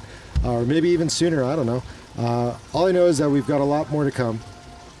that, or maybe even sooner. I don't know. All I know is that we've got a lot more to come.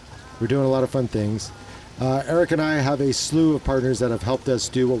 We're doing a lot of fun things. Eric and I have a slew of partners that have helped us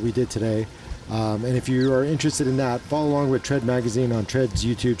do what we did today. And if you are interested in that, follow along with Tread Magazine on Tread's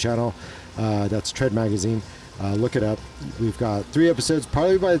YouTube channel. That's Tread Magazine. Look it up. We've got 3 episodes.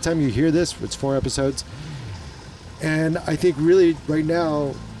 Probably by the time you hear this, it's 4 episodes. And I think really right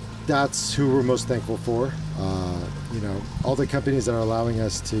now, that's who we're most thankful for. You know, all the companies that are allowing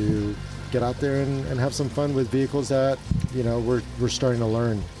us to get out there and have some fun with vehicles that, you know, we're starting to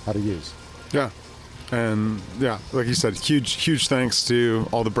learn how to use. Yeah. And yeah, like you said, huge thanks to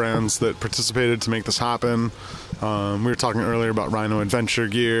all the brands that participated to make this happen. We were talking earlier about Rhino Adventure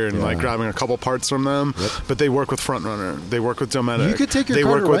Gear and like grabbing a couple parts from them. Yep. But they work with Frontrunner. They work with Dometic. You could take your They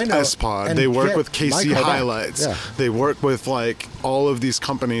car work to with Rhino S-Pod. and They work get with my KC car back. Highlights. Yeah. They work with like all of these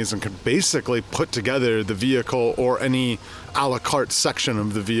companies and could basically put together the vehicle or any a la carte section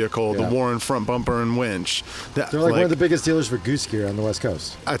of the vehicle, the Warren front bumper and winch. They're like one of the biggest dealers for goose gear on the West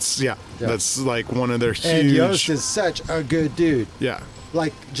Coast. That's like one of their huge. And Yost is such a good dude. Yeah.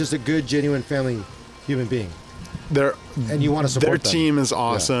 Like just a good, genuine family human being. And you want to support their them. team is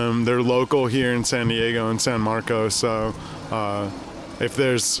awesome. Yeah. They're local here in San Diego and San Marcos. So if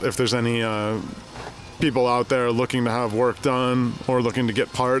there's any people out there looking to have work done or looking to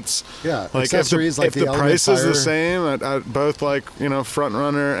get parts, like accessories, if the price is the same at both, like, you know, Front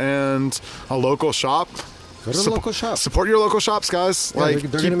Runner and a local shop, Go to the local shop. Support your local shops, guys. Yeah, they're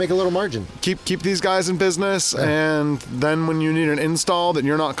going to make a little margin. Keep these guys in business, and then when you need an install that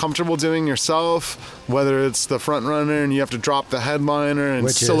you're not comfortable doing yourself, whether it's the front runner and you have to drop the headliner and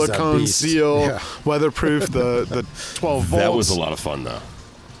Which is a silicone beast. seal, weatherproof the 12 volts. That was a lot of fun, though.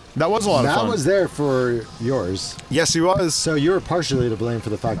 That was a lot of fun. That was there for yours. Yes, he was. So you were partially to blame for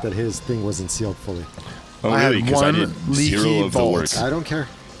the fact that his thing wasn't sealed fully. Oh, I really? had Because I one did leaky zero of the work. bolt. I don't care.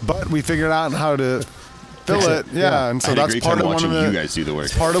 But we figured out how to fill it. Yeah, and I so had a that's great part time of one of watching the you guys do the work.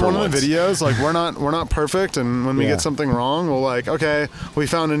 It's part of for one of once. the videos. Like we're not perfect, and when we Yeah. get something wrong, we'll like, okay, we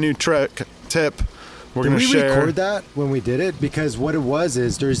found a new tip. We're Did gonna we share. record that when we did it? Because what it was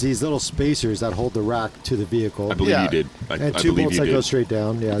is there's these little spacers that hold the rack to the vehicle. I believe Yeah. you did. I and two believe bolts you that did. go straight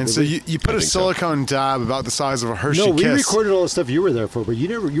down. Yeah. And did so we- you put a think so. silicone dab about the size of a Hershey No, we Kiss. recorded all the stuff you were there for, but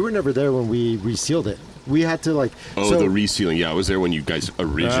you were never there when we resealed it. We had to like. Oh, so, the resealing. Yeah, I was there when you guys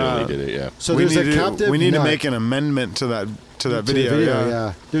originally did it. Yeah. So we there's need a captive. we need to nut make an amendment to that to the video.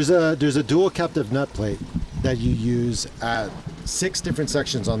 Yeah. There's a dual captive nut plate that you use at 6 different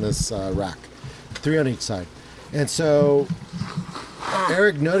sections on this rack, 3 on each side. And so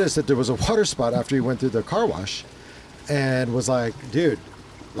Eric noticed that there was a water spot after he went through the car wash, and was like, "Dude,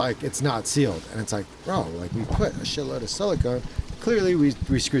 like it's not sealed." And it's like, "Bro, like we put a shitload of silicone." Clearly, we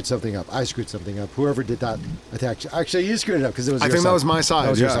screwed something up. I screwed something up. Whoever did that, actually, you screwed it up because it was. I your think side. that was my side. That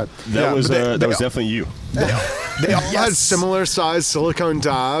was your yeah. side. That was but that was definitely you. They all had similar size silicone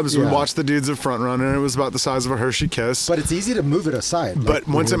dabs. We Yeah. watched the dudes at Front Runner. It was about the size of a Hershey Kiss. But it's easy to move it aside. But like,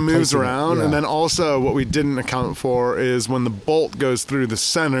 when once it you're moves placing it. around, Yeah. and then also what we didn't account for is when the bolt goes through the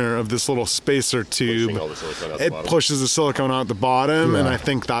center of this little spacer tube, Pushing all the silicone out the it bottom. pushes the silicone out the bottom, and Yeah. I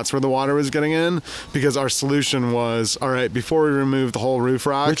think that's where the water was getting in, because our solution was, all right, before we remove the whole roof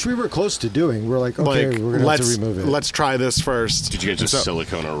rack, Which we were close to doing. We're like, okay, like, we're gonna have let's to remove it. let's try this first. Did you guys just So-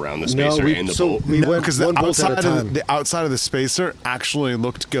 silicone around the No, spacer we- and the so bolt? we went because one the bolt at a outside time. of the outside of the spacer actually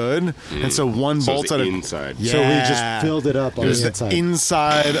looked good, and so one So bolt it's at the a inside. Yeah. So we just filled it up on It was the inside.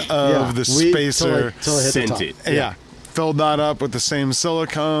 inside of the we- spacer. till it hit the Sent top. it. Yeah. Filled that up with the same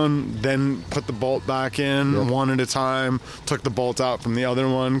silicone, then put the bolt back in Yep. one at a time. Took the bolt out from the other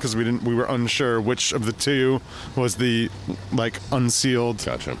one because we were unsure which of the two was the like unsealed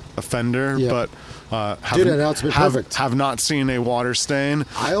Gotcha. offender. Yeah. But Dude, and now it's been perfect. have not seen a water stain.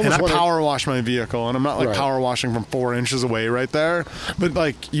 I almost and I wanna- power wash my vehicle, and I'm not like Right. power washing from 4 inches away right there, but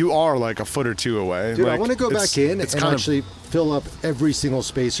like you are like a foot or two away. Dude, I Like, want to go it's- back in it's and kind actually fill up every single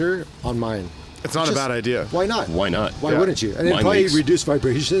spacer on mine. It's not a bad idea. Why not? Why not? Why Yeah. wouldn't you? And it'd Mine probably leaks. reduce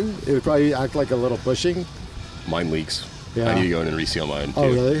vibration. It would probably act like a little bushing. Mine leaks. Yeah. I need to go in and reseal mine. Oh,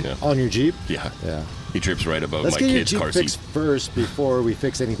 too. really? Yeah. On your Jeep? Yeah. Yeah. He drips right above Let's my get your kid's Jeep car fixed seat. first before we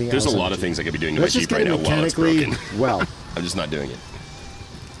fix anything There's a else. on lot the of Jeep. things I could be doing to Let's my just Jeep get right it now while it's mechanically broken. well. I'm just not doing it.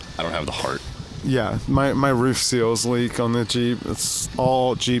 I don't have the heart. Yeah, my roof seals leak on the Jeep. It's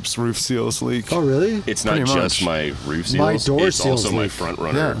all Jeep's roof seals leak. Oh, really? It's not Pretty just much. my roof seals. My door it's seals also my leak. front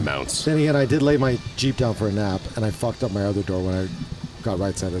runner Yeah. mounts. Then again, I did lay my Jeep down for a nap, and I fucked up my other door when I got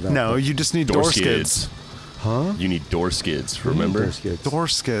right-sided up. No, you just need door skids. Huh? You need door skids, remember? Door skids. Door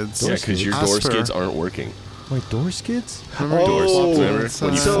skids. Yeah, because your Ask door for- skids aren't working. My door skids? Remember door skids, remember? it's,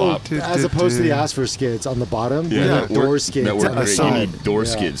 When you So, flop. as opposed to the Asper skids on the bottom, we that have work- door skids that on work the great. side. You need door Yeah.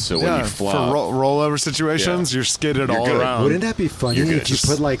 skids, so when Yeah, you for flop, rollover situations, Yeah. you're skidded You're all good. around. Wouldn't that be funny You're good. if you Just-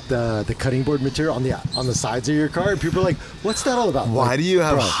 put like the cutting board material on the sides of your car, and people are like, "What's that all about?" Why Like, do you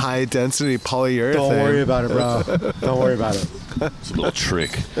have bro, high density polyurethane? Don't worry about it, bro. Don't worry about it. it's a little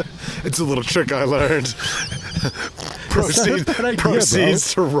trick. It's a little trick I learned. bad idea,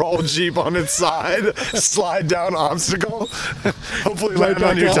 Proceeds to roll Jeep on its side, slide down obstacle, hopefully Right land on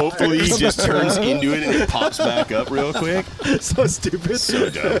back your up. Hopefully he just turns into it and it pops back up real quick. So stupid. So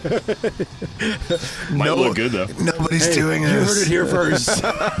dumb. Might look good though. Nobody's Hey, doing you this. heard it here first.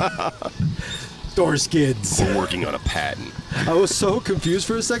 Door skids. We're working on a patent. I was so confused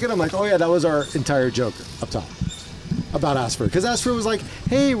for a second. I'm like, oh yeah, that was our entire joke up top about Asper. Because Asper was like,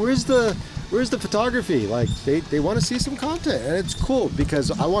 hey, where's the photography? Like, they want to see some content, and it's cool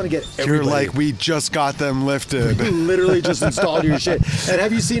because I want to get everybody. You're like, we just got them lifted. Literally just installed your shit. And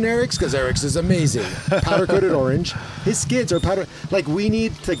have you seen Eric's? Because Eric's is amazing. Powder coated orange. His skids are powder. Like, we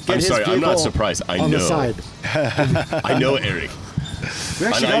need to get I'm his sorry, I'm vehicle not surprised. I on know. the side. I know Eric. We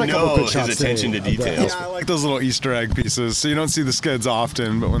actually And I got a couple know good his shots attention today to of the- detail. Yeah, I like those little Easter egg pieces. So you don't see the skids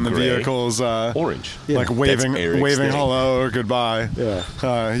often, but when the Gray. vehicle's Orange. Yeah. like That's waving Eric's thing. hello or goodbye,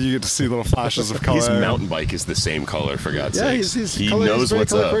 Yeah. you get to see little flashes of color. His mountain bike is the same color, for God's Yeah, sakes. he's He color, knows he's very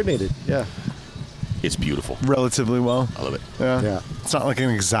what's color up. coordinated. Yeah. It's beautiful. relatively well. I love it. Yeah. Yeah. It's not like an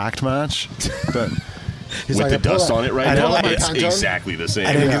exact match, but He's with like, the "I pull dust out- on it right I pull now, out my it's Pantone." exactly the same.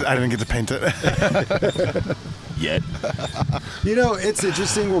 I didn't get to paint it. Yet. You know, it's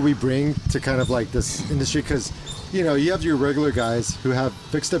interesting what we bring to kind of like this industry because, you know, you have your regular guys who have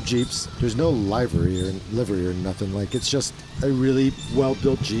fixed up Jeeps. There's no livery or nothing. Like, it's just a really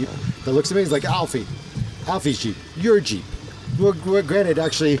well-built Jeep that looks amazing. Like Alfie's Jeep, your Jeep. Well, granted,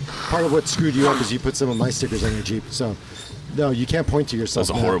 actually, part of what screwed you up is you put some of my stickers on your Jeep. So, no, you can't point to yourself.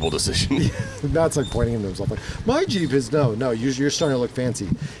 That's a horrible decision. That's like pointing to himself. Like, my Jeep is no. You're starting to look fancy.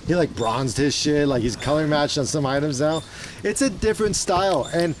 He like bronzed his shit. Like he's color matched on some items now. It's a different style,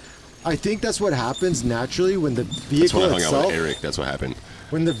 and I think that's what happens naturally when the That's vehicle when I hung out itself, with Eric. That's what happened.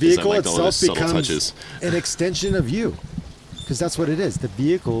 when the vehicle liked all itself those subtle becomes touches. an extension of you, because that's what it is. The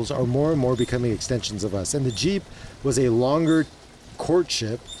vehicles are more and more becoming extensions of us, and the Jeep was a longer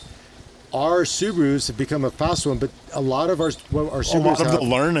courtship. Our Subarus have become a fast one, but a lot of our A Subarus lot of have, the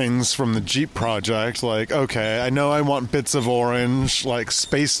learnings from the Jeep project, like, okay, I know I want bits of orange, like,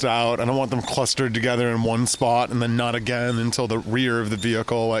 spaced out. I don't want them clustered together in one spot and then not again until the rear of the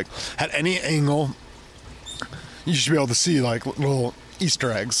vehicle. Like, at any angle, you should be able to see, like, little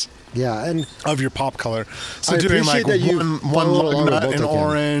Easter eggs yeah, and of your pop color. So I doing, like, appreciate that you one follow along lug with nut in Multicam.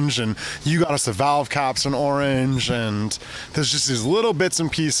 orange, and you got us the valve caps in orange, and there's just these little bits and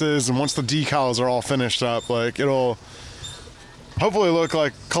pieces, and once the decals are all finished up, like, it'll hopefully look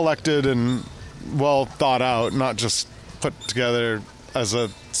like collected and well thought out, not just put together as a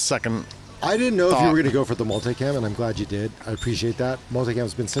second. I didn't know if you thought. were going to go for the multicam, and I'm glad you did. I appreciate that. Multicam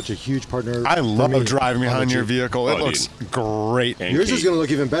has been such a huge partner. I for love me driving on the behind your Jeep. vehicle. Oh, It looks dude. great. And Yours Kate- is going to look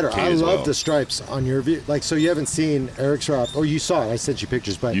even better. Kate I as love well. the stripes on your vehicle. Like, so you haven't seen Eric's wrap. Oh, you saw it. I sent you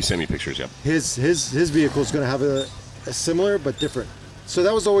pictures, but You sent me pictures, yep. his vehicle is going to have a similar but different. So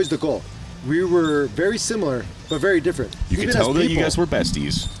that was always the goal. We were very similar but very different. You can Even tell as that you people- guys were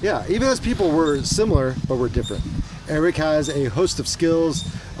besties. Yeah, even as people, we're similar, but we're different. Eric has a host of skills,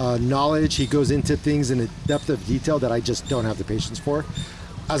 knowledge. He goes into things in a depth of detail that I just don't have the patience for.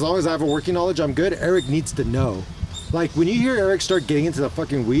 As long as I have a working knowledge, I'm good. Eric needs to know. Like, when you hear Eric start getting into the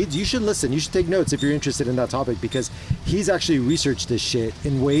fucking weeds, you should listen. You should take notes if you're interested in that topic, because he's actually researched this shit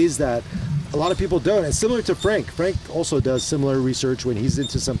in ways that a lot of people don't. And similar to Frank. Frank also does similar research when he's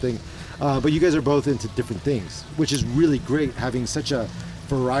into something. But you guys are both into different things, which is really great, having such a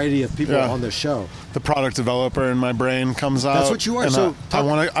variety of people Yeah. on the show. The product developer in my brain comes out. That's what you are. and So I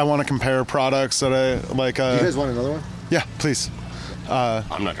want to compare products that I like. Do you guys want another one? Yeah, please.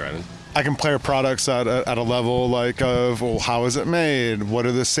 I'm not driving. I compare products at a level like of, well, how is it made? What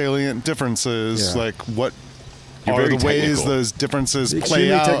are the salient differences? Yeah. Like, what You're are very the ways technical. those differences Extremely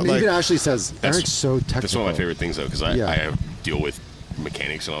play out? technical. Like, Even Ashley says That's- Eric's so technical. That's one of my favorite things, though, because Yeah. I deal with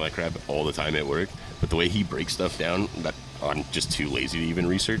mechanics and all that crap all the time at work. But the way he breaks stuff down, that I'm just too lazy to even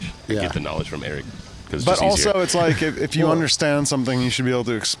research. I Yeah. get the knowledge from Eric. 'Cause it's but just easier. also, it's like if you Well, understand something, you should be able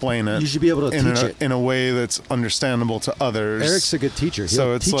to explain it. You should be able to teach it. in a way that's understandable to others. Eric's a good teacher. He'll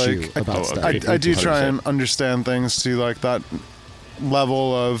So it's teach you like about stuff. I do try 100%. and understand things to like that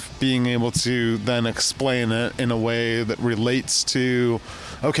level of being able to then explain it in a way that relates to,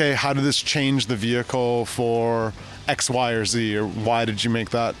 okay, how did this change the vehicle for X, Y, or Z, or why did you make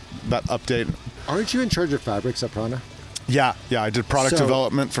that update? Aren't you in charge of fabrics at Prana? Yeah, I did product So-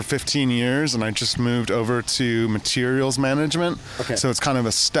 development for 15 years, and I just moved over to materials management. Okay. So it's kind of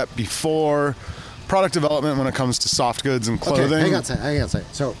a step before product development when it comes to soft goods and clothing. Okay, hang on a second.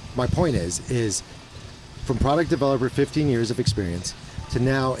 So my point is from product developer, 15 years of experience, to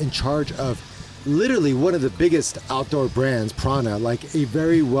now in charge of literally one of the biggest outdoor brands, Prana, like a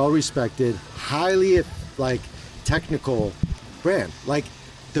very well-respected, highly like technical brand. Like,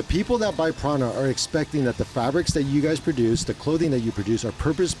 the people that buy Prana are expecting that the fabrics that you guys produce, the clothing that you produce, are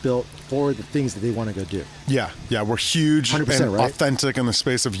purpose-built for the things that they want to go do. Yeah, we're huge 100%, and right? authentic in the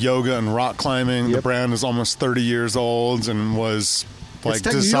space of yoga and rock climbing. The Yep. brand is almost 30 years old and was like It's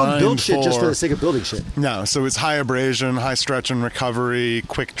technically, you designed don't build shit for just for the sake of building shit. No, so it's high abrasion, high stretch and recovery,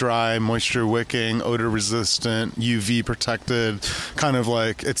 quick dry, moisture wicking, odor resistant, UV protected, kind of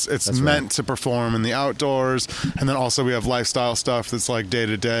like it's That's meant right. to perform in the outdoors. And then also we have lifestyle stuff that's like day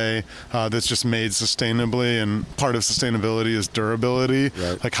to day, that's just made sustainably. And part of sustainability is durability.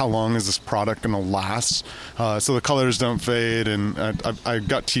 Right. Like, how long is this product going to last? So the colors don't fade. And I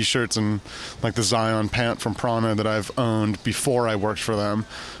got t-shirts and like the Zion pant from Prana that I've owned before I worked for them,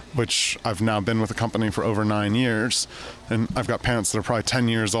 which I've now been with the company for over 9 years, and I've got pants that are probably 10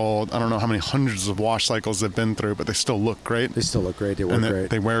 years old. I don't know how many hundreds of wash cycles they've been through, but they still look great. They still look great. They work And great.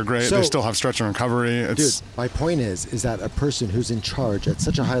 they wear great. So- they still have stretch and recovery. Dude, It's my point is that a person who's in charge at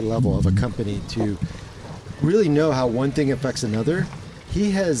such a high level of a company to really know how one thing affects another,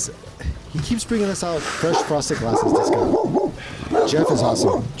 he has He keeps bringing us out fresh frosted glasses. This guy. Jeff is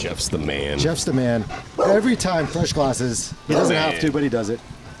awesome. Jeff's the man. Jeff's the man. Every time fresh glasses. He doesn't have to, but he does it.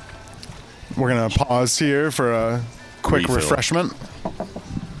 We're going to pause here for a quick Refill. refreshment.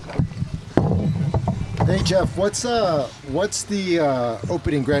 Hey Jeff, what's the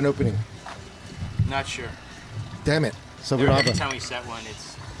grand opening? Not sure. Damn it. So we don't Every have time we set one,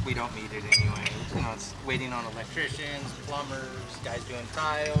 we don't meet it anyway. You know, it's waiting on electricians, plumbers, guys doing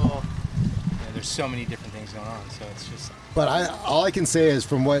tile. You know, there's so many different things going on, so it's just. But all I can say is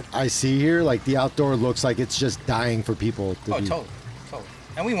from what I see here, like the outdoor looks like it's just dying for people to be. Totally.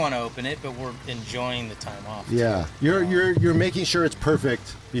 And we want to open it, but we're enjoying the time off. Yeah, too. you're making sure it's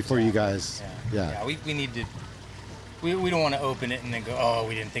perfect before you guys. Yeah. We need to. We don't want to open it and then go, oh,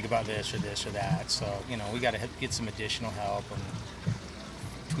 we didn't think about this or that. So we got to get some additional help and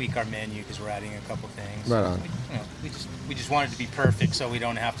tweak our menu because we're adding a couple things. Right on. We just want it to be perfect, so we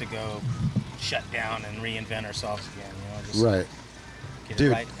don't have to go shut down and reinvent ourselves again. Just Right. get it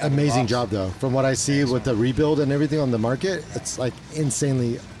Dude, right out of the amazing box. job though. From what I see with the rebuild and everything on the market, it's like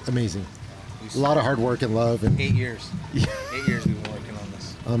insanely amazing. A lot of hard work and love and 8 years. 8 years we've been working on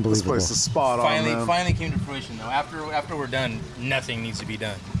this. This unbelievable. place is spot on, man. Finally came to fruition though. After we're done, nothing needs to be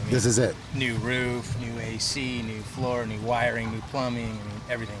done. I mean, This is it. New roof, new AC, new floor, new wiring, new plumbing. I mean,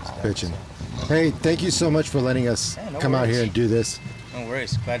 everything's done. Bitchin'. So, Hey, thank you so much for letting us Yeah, no come out worries. here and do this. no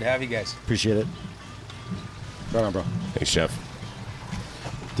worries. Glad to have you guys. Appreciate it. Right on, bro. Hey, Chef.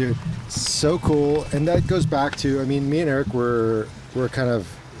 Dude, so cool. And that goes back to, I mean, me and Eric were kind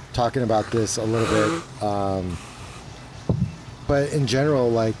of talking about this a little bit. But in general,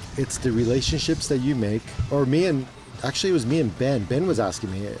 like, it's the relationships that you make. Or actually it was me and Ben. Ben was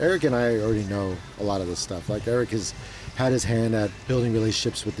asking me. Eric and I already know a lot of this stuff. Like, Eric has had his hand at building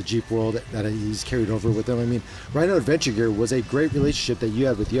relationships with the Jeep world that he's carried over with them. I mean, Rhino Adventure Gear was a great relationship that you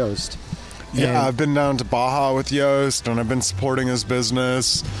had with Yost. Yeah, And- I've been down to Baja with Yost, and I've been supporting his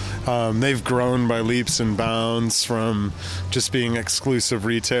business. They've grown by leaps and bounds from just being exclusive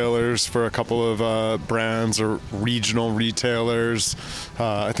retailers for a couple of brands or regional retailers.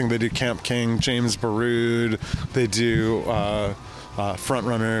 I think they do Camp King, James Baroud. They do Front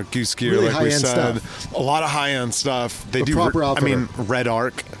Runner, Goose Gear, Really like we high-end said. stuff. A lot of high-end stuff. They The do. proper outfitter. Red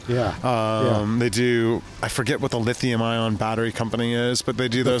Arc. Yeah. They do. I forget what the lithium-ion battery company is, but they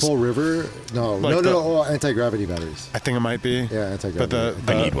do The those. Full River? No, Like anti-gravity batteries. I think it might be. Yeah, anti-gravity.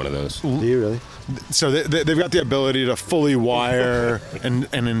 But I need one of those. Do you really? so they've got the ability to fully wire and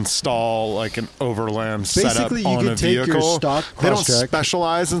install like an overland Basically, you setup on could a take your vehicle. stock They don't Crosstrek-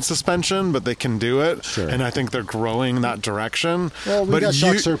 specialize in suspension, but they can do it. Sure. And I think they're growing that direction. Well, we but got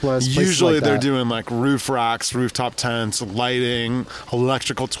Shock Surplus, places usually like they're that. doing like roof racks, rooftop tents, lighting,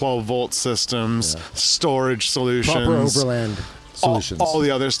 electrical 12-volt systems, storage solutions. Proper overland solutions. All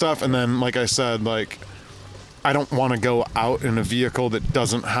the other stuff. And then, like I said, like I don't want to go out in a vehicle that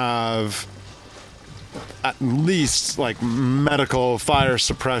doesn't have at least like medical fire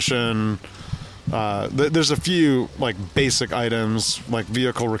suppression. There's a few like basic items like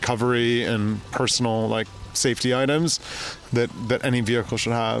vehicle recovery and personal like safety items that any vehicle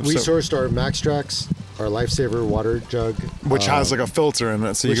should have. We So- sourced our Maxtrax, our Lifesaver water jug, which has like a filter in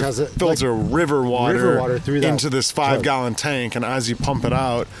it, so you which can has a- filter river water through that into this 5-gallon tank, and as you pump it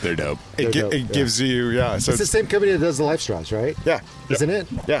out, They're dope. it They're dope, it gives you So It's the same company that does the Life Straws, right? yeah, Isn't it?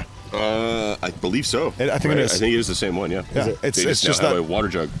 yeah. I believe so. I think it is. I think it is the same one. Yeah. Yeah, it? it's They just now have that a water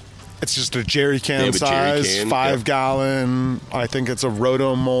jug. it's just a jerry They can have a jerry size, can, 5-gallon. I think it's a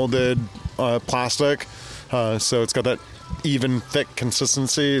roto molded plastic, so it's got that even thick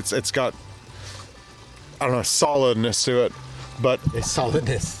consistency. It's got solidness to it, but It's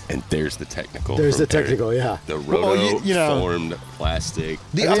solidness. And there's the technical. There's the from Eric. technical, yeah. The roto you know- formed plastic.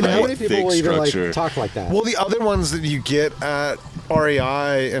 The I mean, other- how many people thick will even structure. like talk like that? well, the other ones that you get at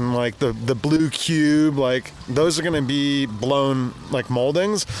REI and like the blue cube, like those are going to be blown like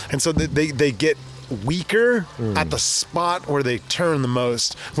moldings, and so they get weaker at the spot where they turn the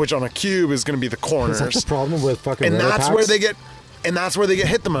most, which on a cube is going to be the corners. Is that the problem with fucking and that's Rotopacks? where they get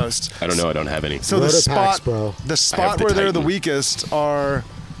hit the most. I don't know. I don't have any. So the Rotopacks, spot, bro. the I spot have the where they're the Titan. weakest are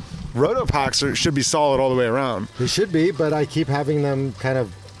Rotopacks should be solid all the way around. They should be, but I keep having them kind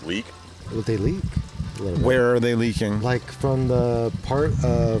of, leak. they leak a little bit. Where are they leaking? Like from the part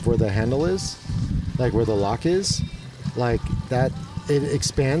of where the handle is, like where the lock is, like that, it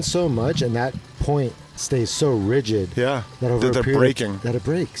expands so much and that point stays so rigid Yeah, that over that a they're period breaking. that it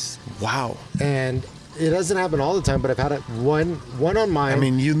breaks. Wow. And it doesn't happen all the time, but I've had it one on mine. I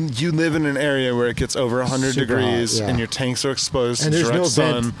mean, you live in an area where it gets over 100 Super degrees, hot, yeah. and your tanks are exposed and to there's direct no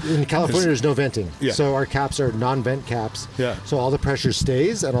sun. vent. In California, there's no venting. Yeah. So our caps are non-vent caps. Yeah. So all the pressure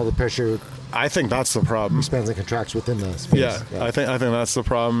stays, and all the pressure I think that's the problem. expands and contracts within the space. Yeah, I think that's the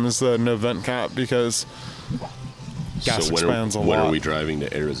problem is the no vent cap because gas So expands a lot. when are we driving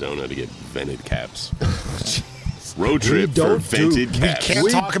to Arizona to get vented caps? Road We trip for don't do- vented we caps. Can't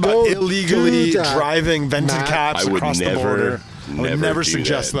We talk about don't illegally do that, driving vented Matt. caps I would across the border. I would never do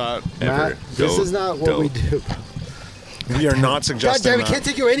suggest that. Ever. Matt, this Don't- is not what we don't. do. We are not God suggesting damn, we that. can't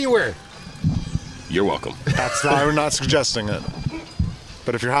take you anywhere. You're welcome. That's why we're not suggesting it.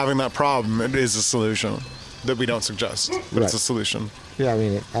 But if you're having that problem, it is a solution that we don't suggest. But it's a Right. solution. Yeah, I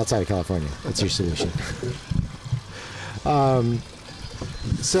mean, outside of California, that's your solution.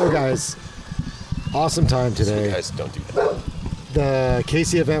 So, guys, awesome time So today. guys, don't do that. The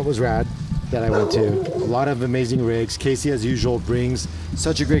Casey event was rad that I went to. A lot of amazing rigs. Casey, as usual, brings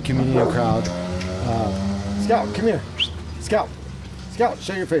such a great community and crowd. Scout, come here. Scout,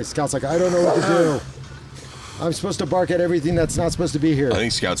 show your face. Scout's like, I don't know what to do. I'm supposed to bark at everything that's not supposed to be here. I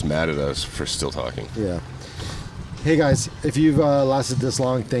think Scout's mad at us for still talking. Yeah. Hey guys, if you've lasted this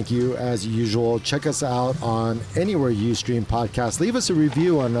long, thank you as usual. Check us out on anywhere you stream podcasts. Leave us a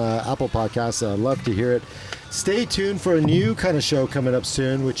review on Apple Podcasts. I'd love to hear it. Stay tuned for a new kind of show coming up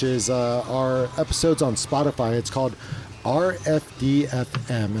soon, which is our episodes on Spotify. It's called RFDFM.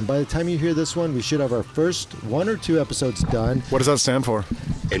 And by the time you hear this one, we should have our first 1 or 2 episodes done. What does that stand for?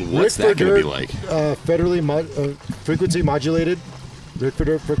 And what's that going to be like? Federally frequency modulated.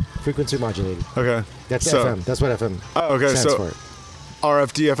 Frequency modulated. Okay. That's So- FM. That's what FM Oh, okay. stands So for.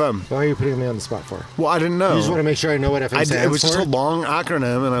 RFDFM. Why are you putting me on the spot for? Well, I didn't know. You just want to make sure I know what FM stands it was for? just a long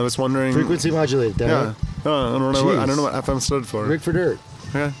acronym, and I was wondering. Frequency modulated, damn Yeah. it. No, I don't know. I Jeez. don't know what FM stood for. Rig for dirt.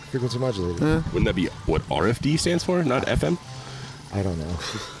 Yeah. Frequency modulated. Wouldn't that be what RFD stands for, not FM? I don't know.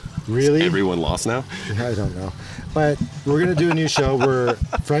 Really? Everyone lost now? I don't know. But we're going to do a new show where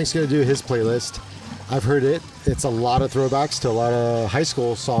Frank's going to do his playlist. I've heard it. It's a lot of throwbacks to a lot of high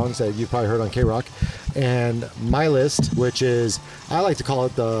school songs that you probably heard on K-Rock. And my list, which is, I like to call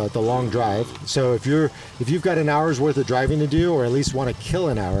it the long drive. So if you've got an hour's worth of driving to do, or at least want to kill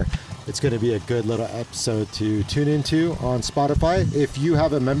an hour, it's going to be a good little episode to tune into on Spotify. If you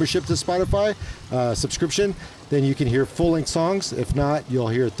have a membership to Spotify subscription, then you can hear full-length songs. If not, you'll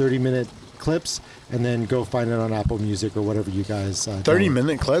hear 30-minute clips, and then go find it on Apple Music or whatever you guys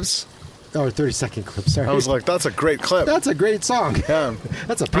 30-minute clips? or 30-second clips. Sorry. I was like, that's a great clip. That's a great song. Yeah.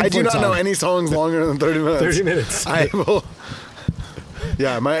 That's a Pink I do Floyd not song. know any songs longer than 30 minutes. 30 minutes. I will.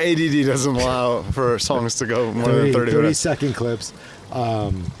 Yeah, my ADD doesn't allow for songs to go more than 30 minutes. 30-second clips.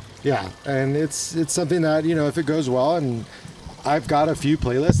 Yeah, and it's something that, you know, if it goes well, and I've got a few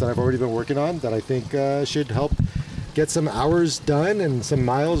playlists that I've already been working on that I think should help get some hours done and some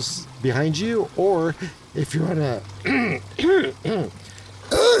miles behind you. Or if you're on a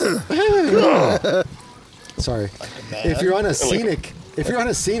sorry, if you're on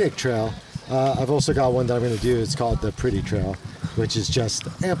a scenic trail, I've also got one that I'm going to do. It's called the Pretty Trail, which is just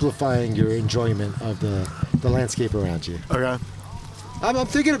amplifying your enjoyment of the landscape around you. Okay. I'm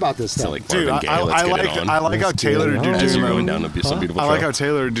thinking about this So stuff. like Dude, Marvin Gaye, let's get it on. I like how Let's get tailored it you're on. As doing you're going them. down some beautiful I trail. like how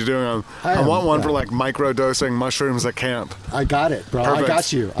tailored you're doing them. I I am, want one yeah. for like micro-dosing mushrooms at camp. I got it, bro. Perfect. I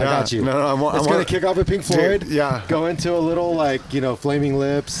got you. I Yeah. got you. No, I want- it's gonna kick off with Pink Floyd. Dude, yeah. Go into a little Flaming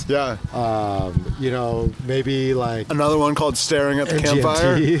Lips. Yeah. Maybe like Another one called Staring at the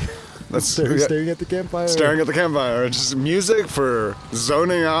Campfire. MGMT. That's staring at the campfire. Staring at the campfire. It's just music for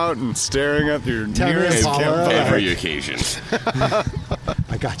zoning out and staring at your Tamara nearest Impala. campfire. Every occasion.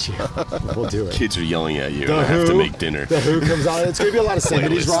 I got you. We'll do it. Kids are yelling at you. The I have to Who. make dinner. The Who comes out. It's gonna be a lot of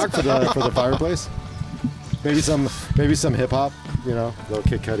 70s Playlist. rock for the fireplace. Maybe some hip hop. You know, little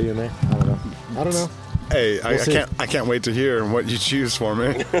Kid Cudi in there. I don't know. Hey, We'll see. I can't wait to hear what you choose for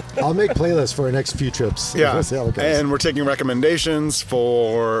me. I'll make playlists for our next few trips. Yeah, We'll see how it goes. and we're taking recommendations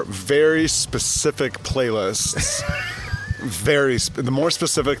for very specific playlists. The more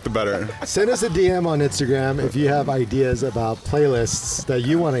specific, the better. Send us a DM on Instagram if you have ideas about playlists that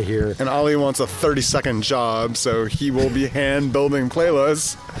you want to hear. And Ollie wants a 30-second job, so he will be hand-building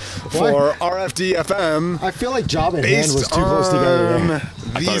playlists for RFDFM I feel like job and hand based was too close together. on Yeah. I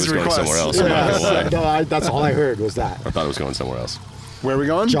thought it these was going requests. somewhere else. I'm not gonna lie. No, that's all I heard was that. I thought it was going somewhere else. Where are we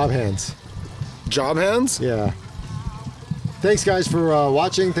going? Job hands. Job hands? Yeah. Thanks, guys, for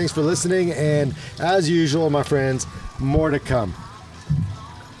watching. Thanks for listening. And as usual, my friends, more to come.